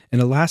 And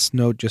a last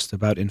note just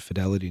about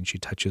infidelity, and she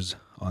touches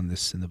on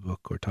this in the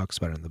book or talks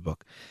about it in the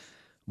book.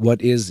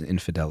 What is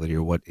infidelity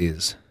or what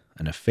is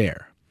an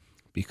affair?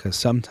 Because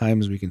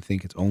sometimes we can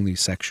think it's only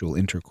sexual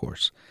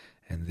intercourse.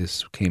 And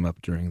this came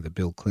up during the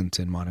Bill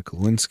Clinton, Monica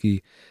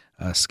Lewinsky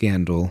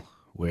scandal,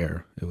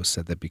 where it was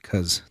said that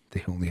because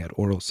they only had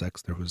oral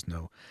sex, there was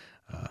no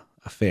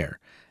affair.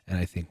 And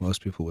I think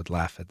most people would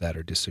laugh at that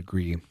or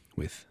disagree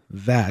with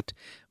that.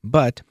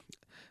 But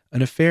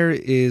an affair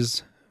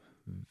is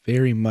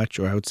very much,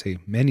 or I would say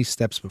many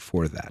steps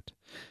before that.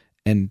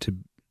 And to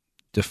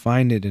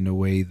define it in a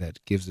way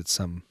that gives it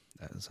some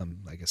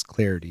I guess,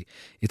 clarity,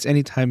 it's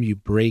anytime you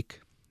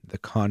break the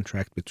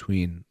contract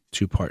between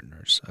two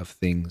partners of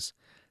things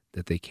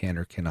that they can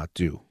or cannot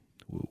do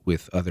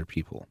with other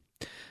people.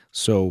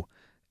 So,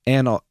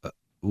 and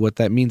what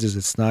that means is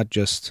it's not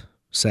just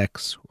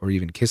sex or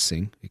even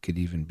kissing. It could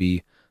even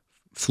be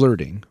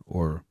flirting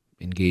or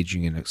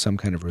engaging in some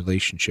kind of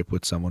relationship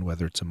with someone,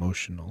 whether it's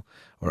emotional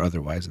or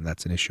otherwise, and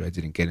that's an issue. I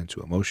didn't get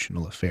into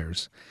emotional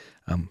affairs,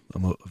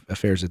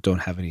 affairs that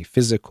don't have any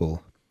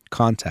physical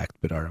contact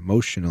but are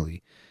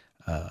emotionally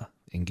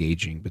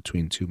engaging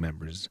between two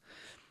members.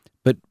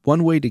 But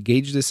one way to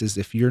gauge this is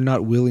if you're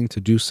not willing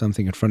to do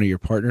something in front of your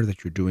partner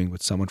that you're doing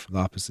with someone from the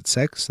opposite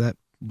sex, that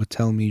would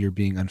tell me you're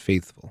being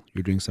unfaithful.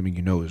 You're doing something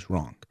you know is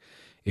wrong.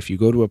 If you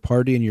go to a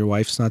party and your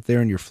wife's not there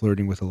and you're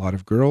flirting with a lot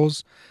of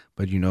girls,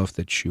 but you know if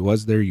that she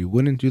was there, you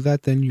wouldn't do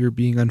that, then you're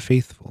being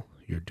unfaithful.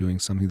 You're doing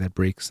something that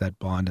breaks that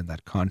bond and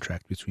that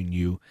contract between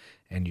you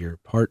and your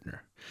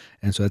partner.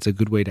 And so that's a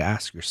good way to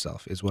ask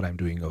yourself, is what I'm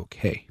doing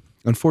okay?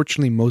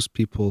 Unfortunately, most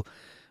people,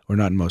 or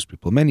not most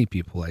people, many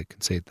people, I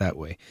can say it that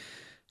way,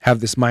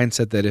 have this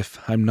mindset that if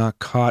I'm not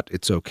caught,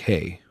 it's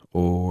okay.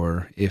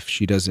 Or if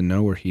she doesn't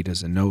know or he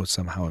doesn't know,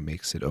 somehow it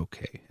makes it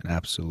okay. And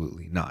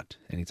absolutely not.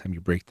 Anytime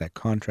you break that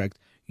contract,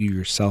 you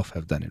yourself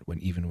have done it,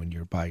 even when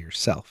you're by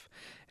yourself.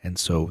 And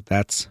so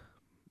that's,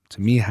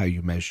 to me, how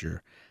you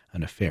measure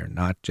an affair,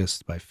 not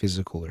just by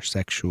physical or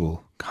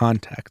sexual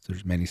contact.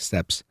 There's many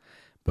steps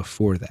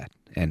before that.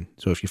 And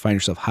so if you find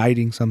yourself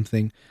hiding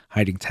something,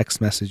 hiding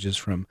text messages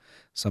from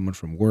someone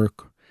from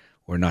work,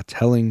 or not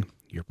telling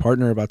your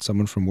partner about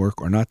someone from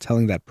work, or not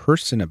telling that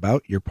person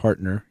about your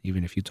partner,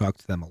 even if you talk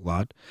to them a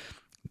lot,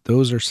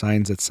 those are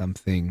signs that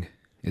something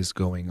is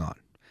going on.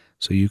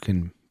 So you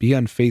can be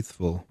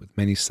unfaithful with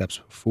many steps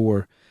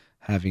before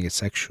having a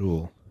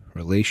sexual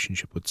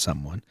relationship with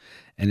someone,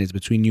 and it's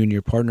between you and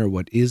your partner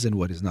what is and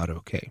what is not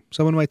okay.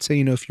 Someone might say,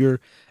 if you're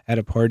at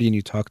a party and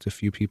you talk to a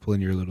few people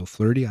and you're a little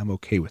flirty, I'm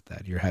okay with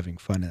that. You're having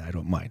fun and I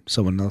don't mind.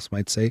 Someone else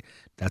might say,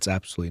 that's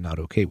absolutely not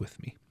okay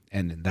with me.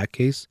 And in that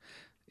case,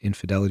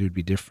 infidelity would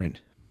be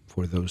different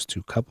for those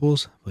two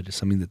couples, but it's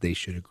something that they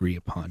should agree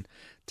upon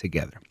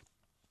together.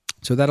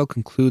 So that'll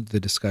conclude the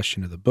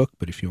discussion of the book,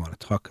 but if you want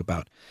to talk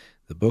about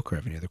the book or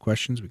have any other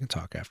questions, we can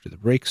talk after the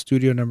break.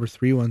 Studio number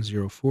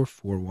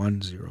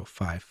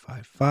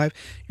 310-441-0555.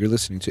 You're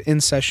listening to In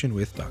Session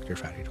with Dr.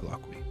 Farid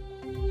Holakwi.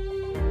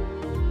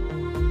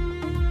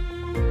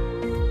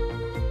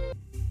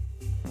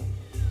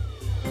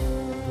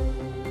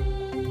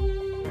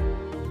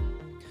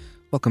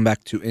 Welcome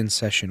back to In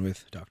Session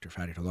with Dr.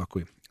 Farid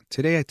Holakwi.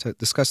 Today I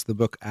discussed the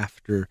book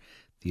After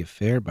the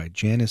Affair by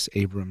Janice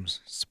Abrams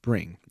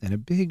Spring. And a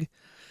big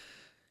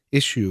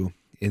issue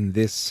in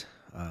this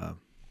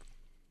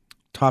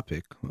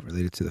topic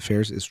related to the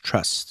affairs is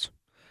trust.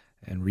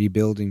 And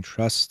rebuilding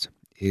trust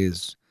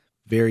is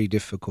very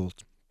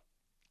difficult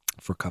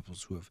for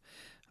couples who have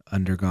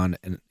undergone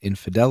an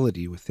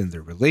infidelity within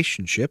their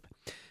relationship.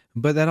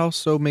 But that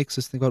also makes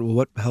us think about,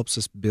 what helps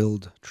us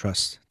build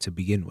trust to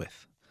begin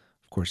with?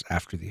 Of course,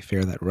 after the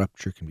affair, that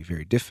rupture can be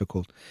very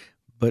difficult.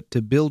 But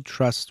to build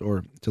trust,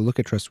 or to look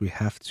at trust, we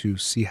have to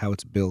see how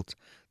it's built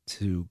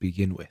to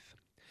begin with.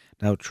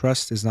 Now,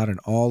 trust is not an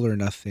all or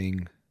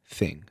nothing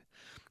thing.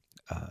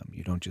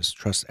 You don't just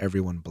trust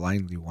everyone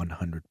blindly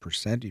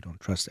 100%. You don't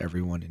trust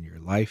everyone in your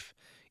life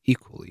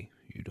equally.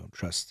 You don't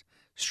trust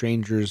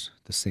strangers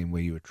the same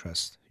way you would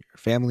trust your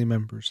family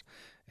members.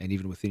 And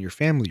even within your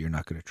family, you're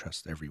not going to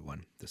trust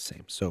everyone the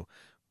same. So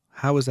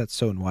how is that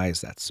so, and why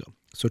is that so?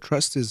 So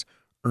trust is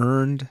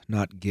earned,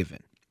 not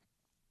given.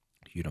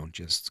 You don't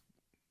just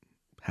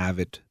have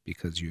it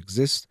because you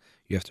exist.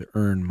 You have to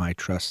earn my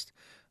trust,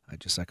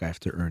 just like I have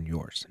to earn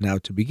yours. Now,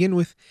 to begin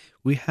with,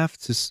 we have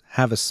to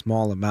have a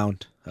small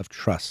amount of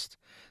trust.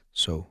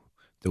 So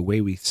the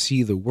way we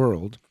see the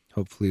world,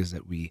 hopefully, is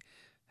that we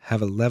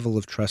have a level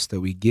of trust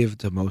that we give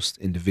to most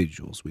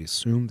individuals. We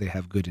assume they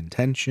have good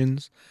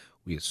intentions.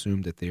 We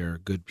assume that they are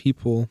good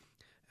people,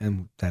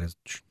 and that is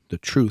the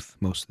truth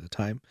most of the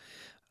time.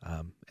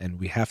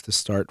 And we have to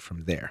start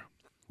from there.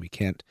 We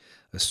can't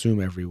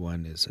assume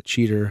everyone is a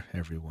cheater,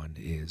 everyone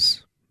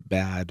is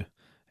bad,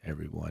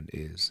 everyone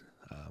is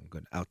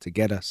going out to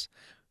get us.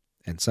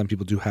 And some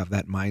people do have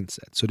that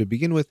mindset. So to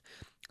begin with,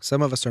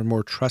 some of us are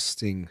more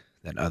trusting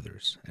than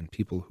others. And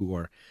people who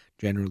are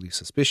generally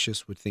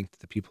suspicious would think that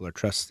the people who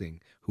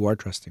are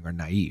trusting are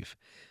naive.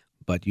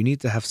 But you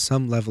need to have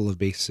some level of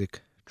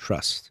basic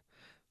trust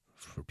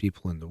for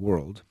people in the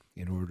world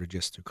in order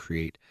just to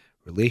create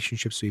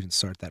relationships, to even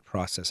start that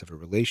process of a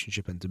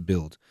relationship and to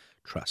build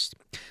trust.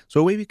 So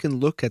a way we can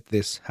look at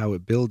this, how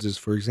it builds, is,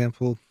 for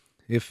example,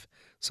 if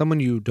someone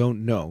you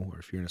don't know, or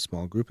if you're in a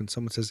small group and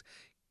someone says,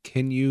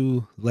 "Can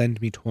you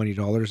lend me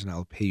 $20 and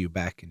I'll pay you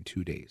back in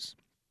 2 days?"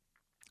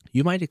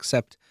 You might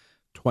accept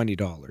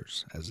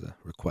 $20 as a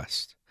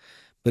request.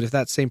 But if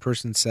that same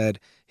person said,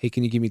 "Hey,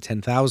 can you give me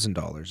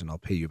 $10,000 and I'll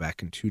pay you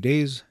back in 2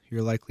 days?"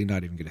 you're likely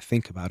not even going to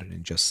think about it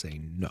and just say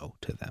no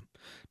to them.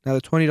 Now,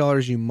 the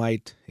 $20 you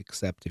might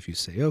accept if you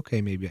say,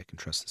 "Okay, maybe I can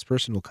trust this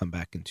person, will come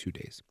back in 2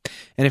 days."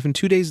 And if in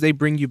 2 days they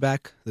bring you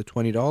back the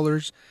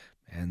 $20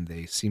 and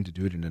they seem to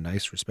do it in a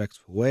nice,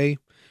 respectful way,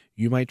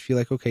 you might feel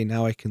like, okay,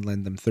 now I can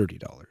lend them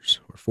 $30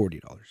 or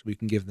 $40. We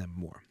can give them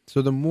more.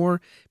 So the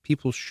more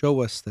people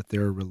show us that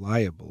they're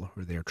reliable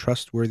or they're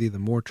trustworthy, the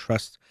more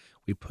trust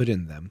we put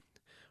in them,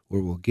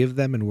 or we'll give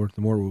them, and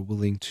the more we're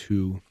willing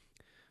to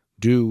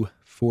do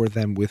for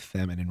them, with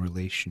them, and in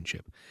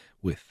relationship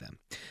with them.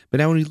 But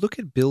now when we look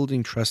at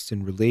building trust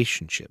in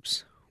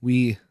relationships,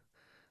 we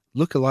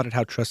look a lot at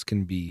how trust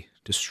can be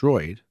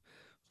destroyed,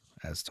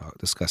 as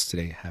discussed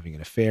today, having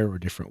an affair or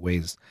different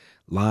ways,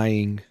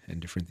 lying, and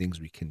different things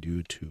we can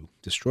do to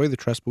destroy the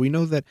trust. But we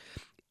know that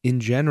in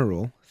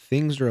general,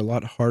 things are a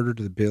lot harder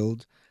to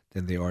build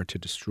than they are to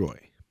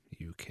destroy.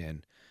 You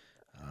can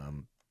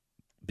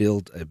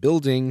build a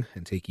building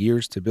and take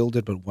years to build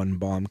it, but one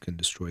bomb can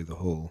destroy the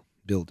whole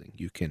building.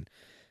 You can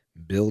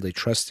build a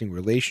trusting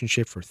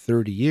relationship for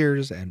 30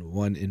 years, and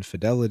one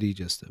infidelity,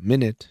 just a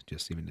minute,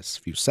 just even a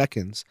few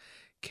seconds,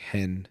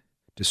 can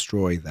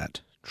destroy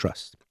that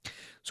trust.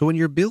 So when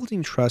you're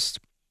building trust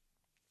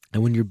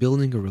and when you're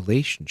building a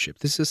relationship,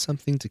 this is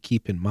something to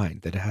keep in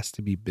mind, that it has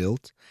to be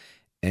built,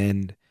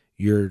 and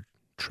your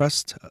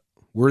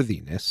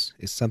trustworthiness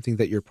is something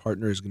that your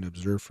partner is going to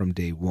observe from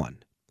day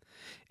one.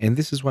 And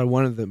this is why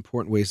one of the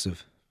important ways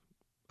of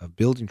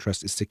building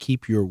trust is to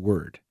keep your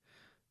word,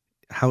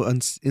 how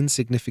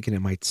insignificant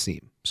it might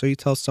seem. So you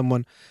tell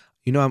someone,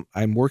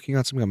 I'm working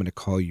on something, I'm going to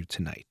call you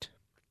tonight.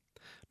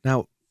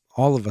 Now,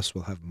 all of us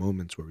will have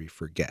moments where we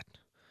forget.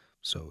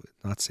 So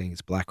not saying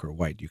it's black or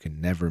white. You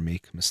can never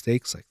make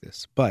mistakes like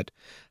this. But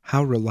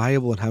how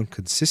reliable and how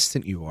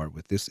consistent you are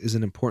with this is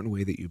an important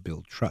way that you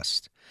build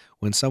trust.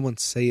 When someone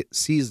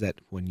sees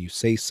that when you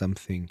say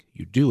something,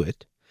 you do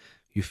it,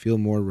 you feel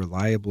more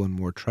reliable and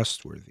more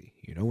trustworthy.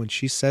 When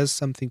she says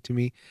something to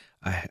me,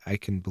 I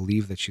can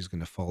believe that she's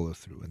going to follow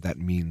through, and that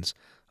means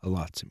a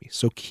lot to me.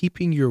 So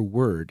keeping your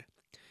word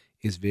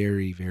is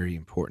very, very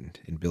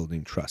important in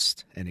building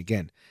trust. And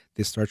again,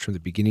 this starts from the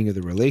beginning of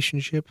the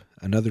relationship.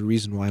 Another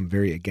reason why I'm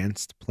very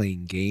against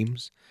playing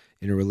games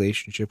in a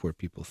relationship, where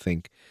people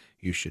think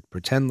you should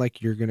pretend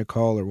like you're going to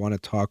call or want to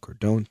talk, or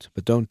don't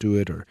do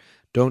it, or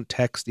don't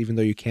text even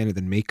though you can, and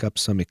then make up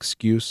some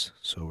excuse.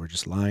 So we're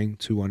just lying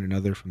to one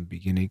another from the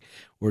beginning,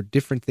 or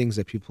different things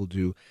that people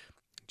do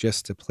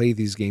just to play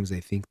these games they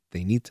think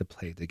they need to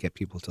play to get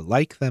people to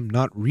like them,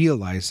 not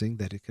realizing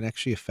that it can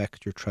actually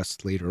affect your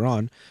trust later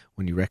on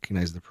when you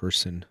recognize the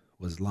person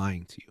was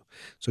lying to you.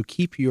 So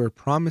keep your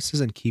promises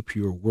and keep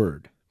your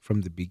word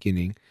from the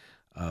beginning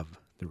of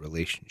the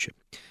relationship.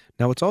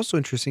 Now, what's also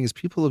interesting is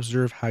people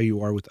observe how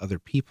you are with other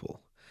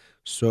people.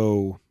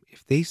 So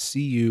if they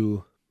see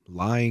you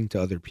lying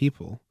to other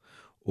people,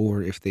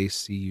 or if they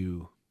see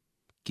you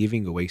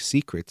giving away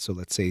secrets, so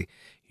let's say,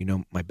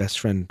 my best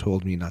friend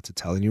told me not to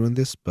tell anyone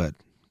this, but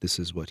this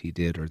is what he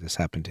did, or this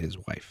happened to his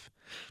wife.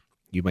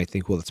 You might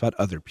think, well, it's about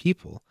other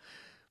people.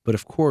 But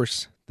of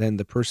course, then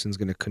the person's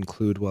going to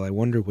conclude, well, I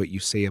wonder what you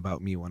say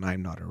about me when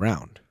I'm not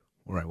around,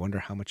 or I wonder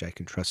how much I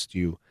can trust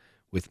you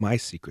with my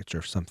secrets, or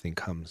if something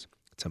comes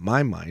to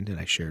my mind and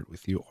I share it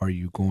with you, are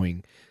you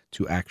going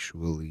to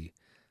actually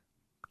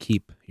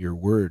keep your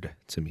word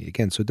to me?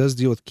 Again, so it does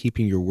deal with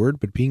keeping your word,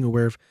 but being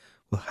aware of,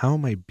 well, how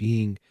am I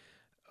being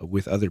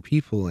with other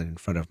people and in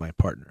front of my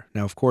partner?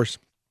 Now, of course,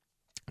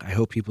 I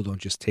hope people don't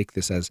just take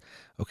this as,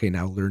 okay,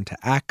 now learn to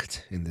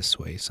act in this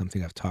way,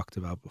 something I've talked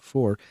about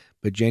before,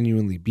 but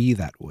genuinely be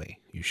that way.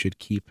 You should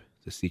keep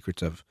the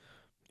secrets of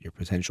your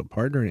potential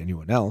partner and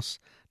anyone else,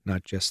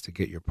 not just to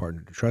get your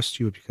partner to trust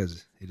you,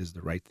 because it is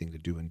the right thing to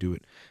do and do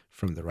it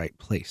from the right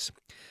place.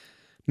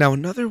 Now,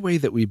 another way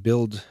that we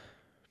build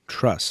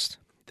trust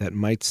that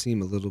might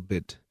seem a little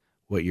bit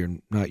what you're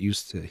not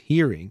used to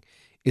hearing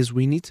is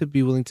we need to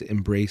be willing to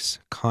embrace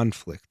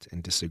conflict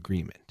and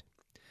disagreement.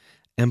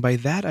 And by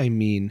that, I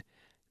mean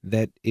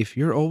that if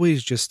you're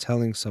always just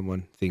telling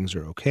someone things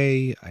are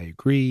okay, I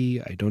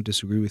agree, I don't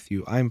disagree with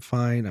you, I'm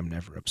fine, I'm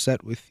never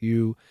upset with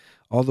you,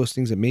 all those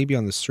things that maybe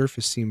on the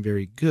surface seem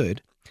very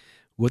good,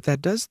 what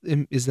that does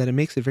is that it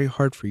makes it very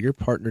hard for your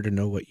partner to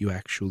know what you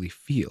actually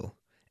feel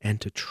and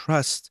to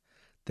trust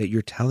that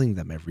you're telling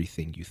them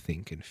everything you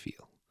think and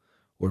feel,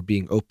 or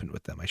being open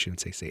with them. I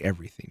shouldn't say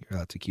everything. You're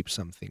allowed to keep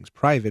some things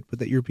private, but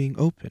that you're being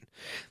open.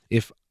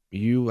 If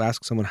you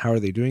ask someone, how are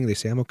they doing? They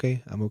say, I'm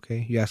okay. I'm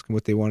okay. You ask them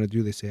what they want to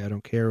do. They say, I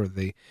don't care. Or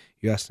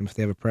you ask them if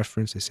they have a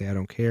preference. They say, I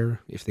don't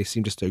care. If they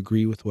seem just to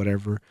agree with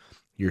whatever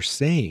you're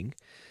saying,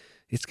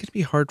 it's going to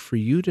be hard for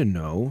you to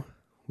know,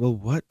 well,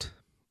 what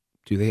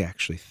do they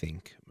actually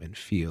think and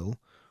feel?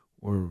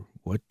 Or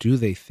what do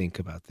they think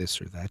about this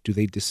or that? Do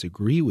they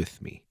disagree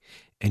with me?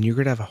 And you're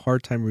going to have a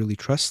hard time really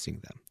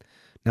trusting them.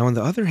 Now, on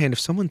the other hand, if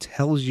someone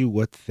tells you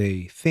what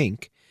they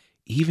think,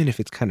 even if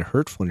it's kind of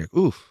hurtful, and you're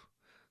like, oof,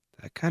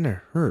 that kind of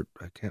hurt.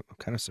 I'm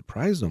kind of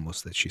surprised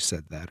almost that she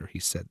said that or he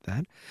said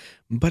that.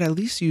 But at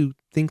least you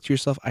think to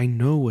yourself, I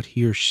know what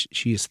he or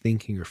she is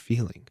thinking or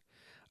feeling.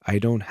 I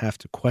don't have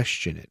to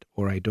question it,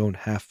 or I don't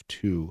have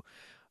to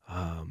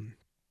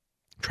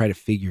try to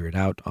figure it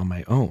out on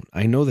my own.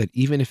 I know that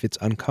even if it's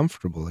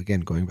uncomfortable,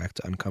 again, going back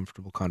to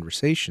uncomfortable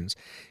conversations,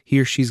 he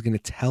or she's going to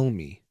tell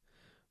me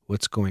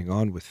what's going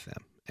on with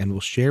them and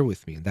will share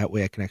with me. And that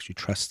way I can actually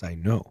trust I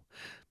know.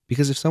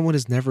 Because if someone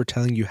is never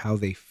telling you how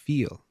they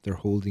feel, they're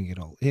holding it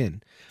all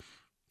in,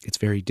 it's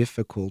very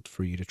difficult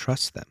for you to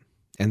trust them.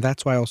 And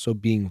that's why also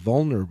being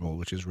vulnerable,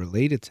 which is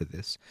related to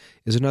this,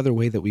 is another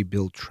way that we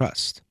build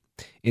trust.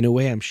 In a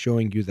way, I'm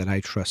showing you that I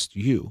trust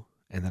you,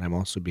 and that I'm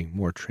also being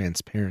more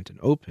transparent and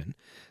open.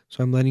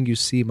 So I'm letting you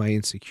see my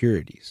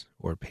insecurities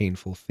or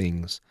painful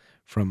things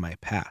from my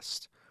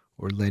past,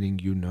 or letting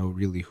you know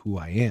really who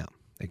I am.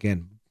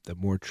 Again, the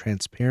more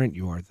transparent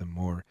you are, the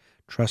more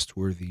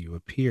trustworthy you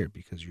appear,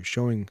 because you're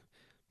showing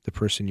the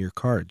person your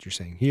cards. You're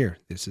saying, here,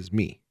 this is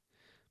me.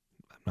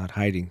 I'm not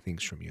hiding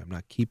things from you. I'm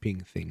not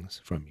keeping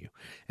things from you.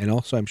 And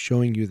also I'm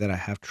showing you that I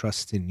have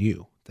trust in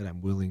you, that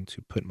I'm willing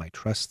to put my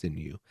trust in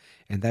you.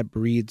 And that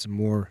breeds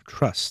more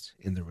trust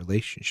in the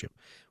relationship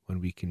when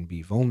we can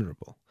be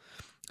vulnerable.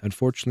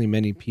 Unfortunately,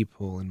 many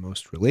people in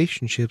most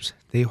relationships,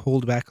 they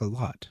hold back a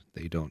lot.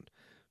 They don't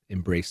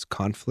embrace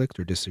conflict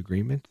or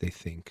disagreement. They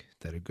think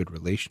that a good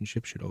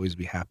relationship should always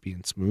be happy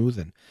and smooth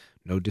and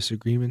no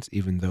disagreements,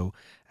 even though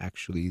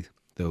actually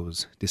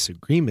those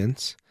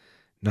disagreements,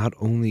 not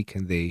only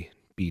can they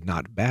be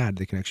not bad,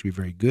 they can actually be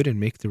very good and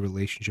make the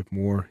relationship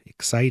more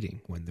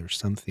exciting when there's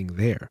something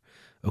there.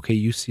 Okay,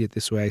 you see it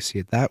this way, I see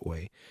it that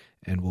way,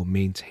 and we'll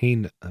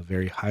maintain a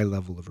very high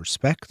level of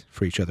respect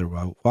for each other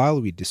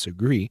while we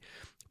disagree,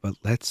 but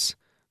let's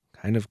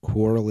kind of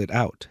quarrel it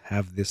out,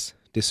 have this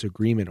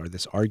disagreement or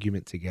this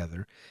argument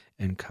together,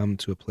 and come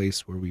to a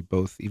place where we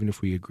both, even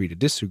if we agree to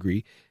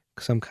disagree,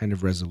 some kind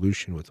of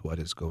resolution with what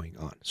is going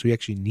on. So we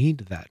actually need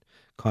that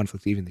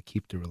conflict even to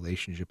keep the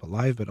relationship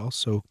alive, but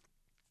also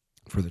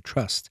for the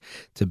trust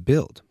to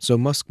build. So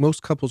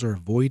most couples are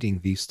avoiding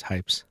these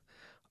types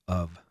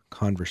of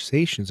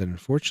conversations, and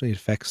unfortunately it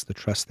affects the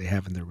trust they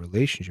have in their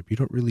relationship. You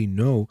don't really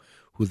know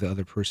who the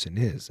other person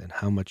is and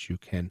how much you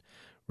can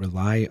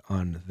rely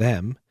on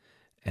them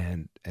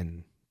and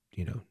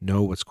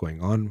know what's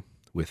going on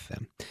with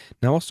them.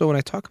 Now also, when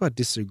I talk about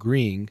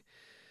disagreeing,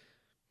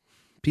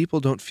 people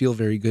don't feel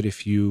very good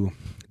if you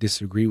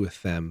disagree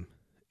with them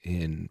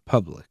in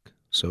public.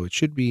 So it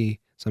should be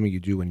something you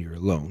do when you're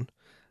alone.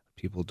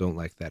 People don't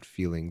like that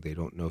feeling. They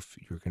don't know if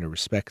you're going to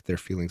respect their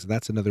feelings. And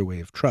that's another way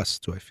of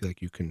trust. So I feel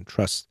like you can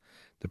trust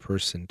the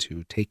person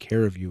to take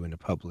care of you in a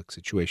public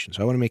situation.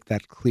 So I want to make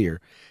that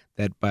clear,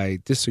 that by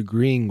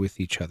disagreeing with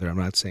each other, I'm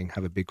not saying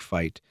have a big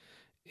fight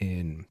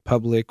in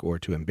public or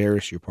to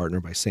embarrass your partner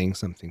by saying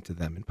something to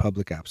them in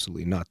public.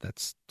 Absolutely not.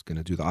 That's going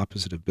to do the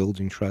opposite of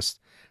building trust.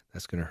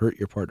 That's going to hurt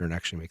your partner and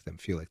actually make them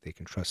feel like they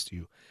can trust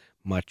you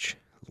much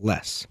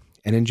less.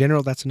 And in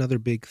general, that's another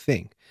big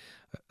thing.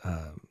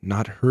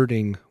 Not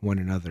hurting one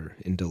another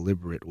in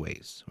deliberate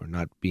ways, or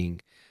not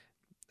being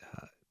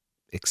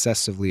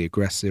excessively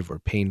aggressive or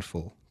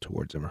painful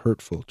towards them or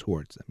hurtful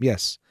towards them.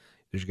 Yes,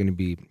 there's going to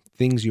be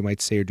things you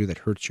might say or do that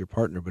hurts your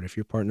partner, but if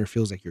your partner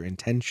feels like you're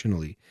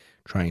intentionally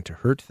trying to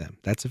hurt them,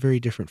 that's a very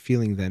different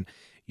feeling than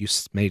you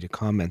made a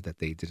comment that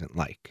they didn't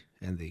like,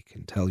 and they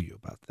can tell you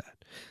about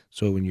that.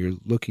 So when you're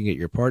looking at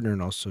your partner,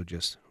 and also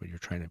just when you're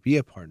trying to be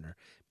a partner,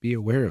 be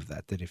aware of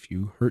that if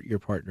you hurt your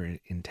partner in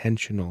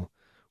intentional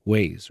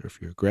ways, or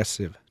if you're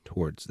aggressive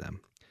towards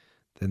them,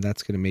 then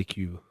that's going to make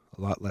you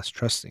a lot less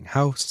trusting.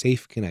 How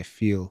safe can I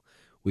feel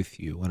with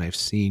you when I've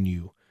seen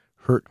you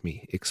hurt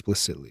me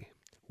explicitly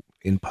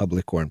in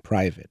public or in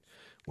private,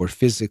 or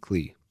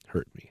physically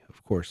hurt me?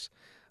 Of course,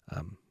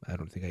 I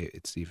don't think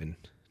it's even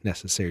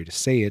necessary to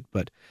say it,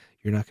 but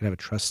you're not going to have a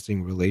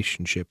trusting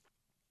relationship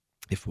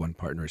if one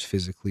partner is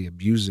physically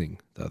abusing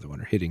the other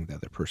one or hitting the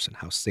other person.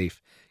 How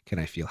safe can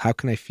I feel? How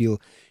can I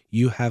feel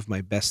you have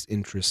my best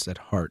interests at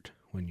heart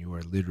when you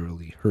are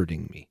literally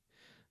hurting me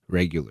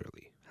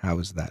regularly? How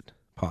is that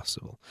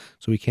possible?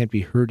 So we can't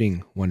be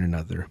hurting one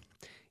another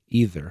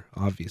either.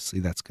 Obviously,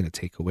 that's going to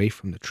take away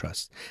from the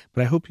trust.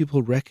 But I hope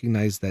people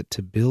recognize that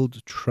to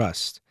build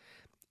trust,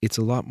 it's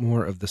a lot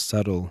more of the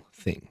subtle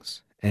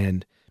things.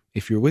 And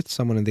if you're with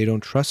someone and they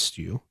don't trust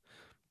you,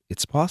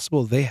 it's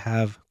possible they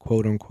have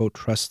quote unquote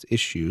trust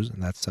issues,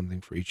 and that's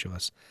something for each of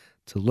us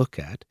to look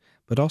at,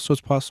 but also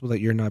it's possible that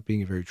you're not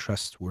being a very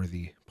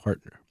trustworthy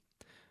partner.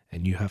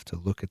 And you have to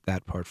look at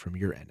that part from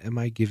your end. Am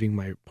I giving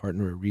my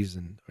partner a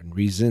reason and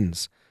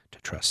reasons to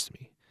trust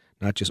me?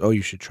 Not just, oh,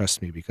 you should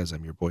trust me because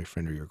I'm your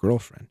boyfriend or your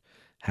girlfriend.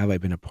 Have I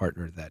been a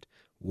partner that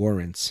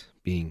warrants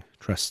being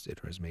trusted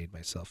or has made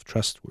myself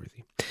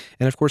trustworthy?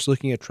 And of course,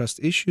 looking at trust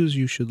issues,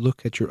 you should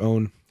look at your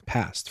own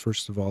past.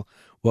 First of all,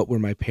 what were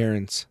my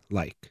parents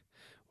like?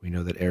 We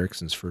know that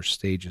Erickson's first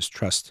stage is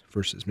trust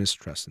versus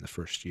mistrust in the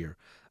first year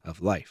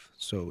of life.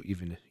 So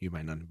even you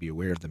might not be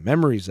aware of the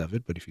memories of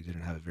it, but if you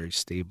didn't have a very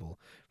stable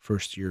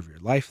first year of your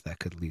life, that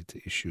could lead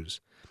to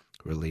issues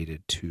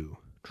related to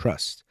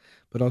trust.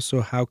 But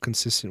also, how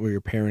consistent were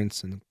your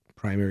parents and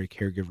primary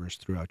caregivers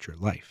throughout your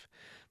life?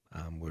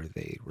 Were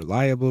they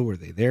reliable? Were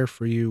they there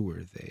for you?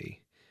 Were they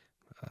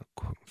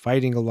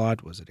fighting a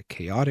lot? Was it a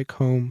chaotic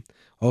home?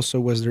 Also,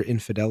 was there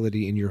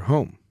infidelity in your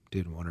home?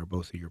 Did one or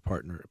both of your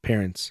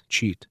parents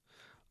cheat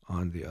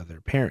on the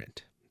other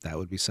parent? That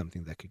would be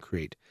something that could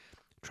create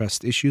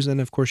trust issues.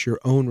 And of course, your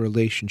own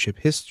relationship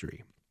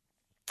history.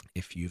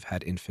 If you've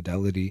had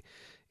infidelity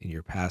in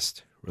your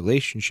past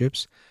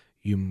relationships,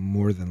 you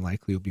more than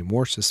likely will be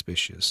more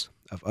suspicious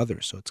of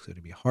others. So it's going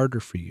to be harder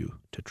for you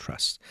to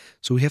trust.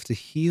 So we have to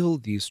heal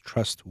these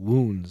trust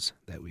wounds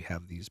that we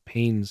have, these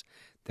pains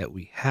that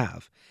we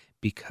have,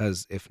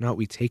 because if not,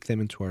 we take them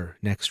into our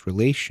next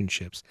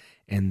relationships,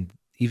 and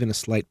even a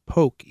slight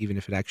poke, even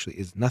if it actually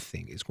is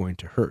nothing, is going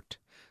to hurt.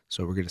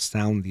 So we're going to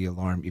sound the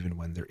alarm even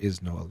when there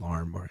is no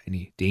alarm or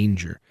any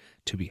danger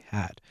to be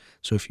had.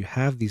 So if you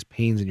have these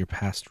pains in your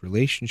past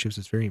relationships,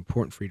 it's very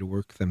important for you to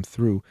work them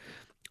through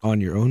on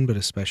your own, but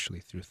especially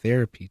through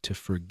therapy, to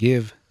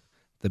forgive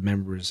the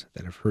members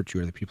that have hurt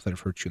you or the people that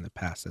have hurt you in the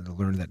past, and to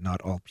learn that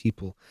not all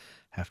people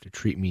have to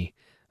treat me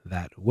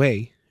that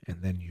way.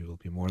 And then you will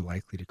be more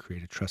likely to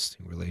create a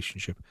trusting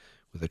relationship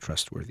with a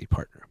trustworthy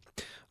partner.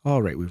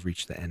 All right, we've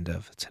reached the end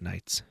of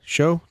tonight's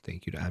show.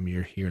 Thank you to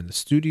Amir here in the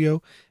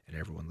studio and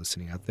everyone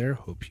listening out there.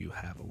 Hope you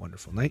have a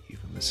wonderful night.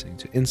 You've been listening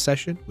to In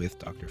Session with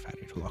Dr.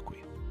 Farid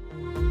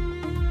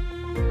Holakwi.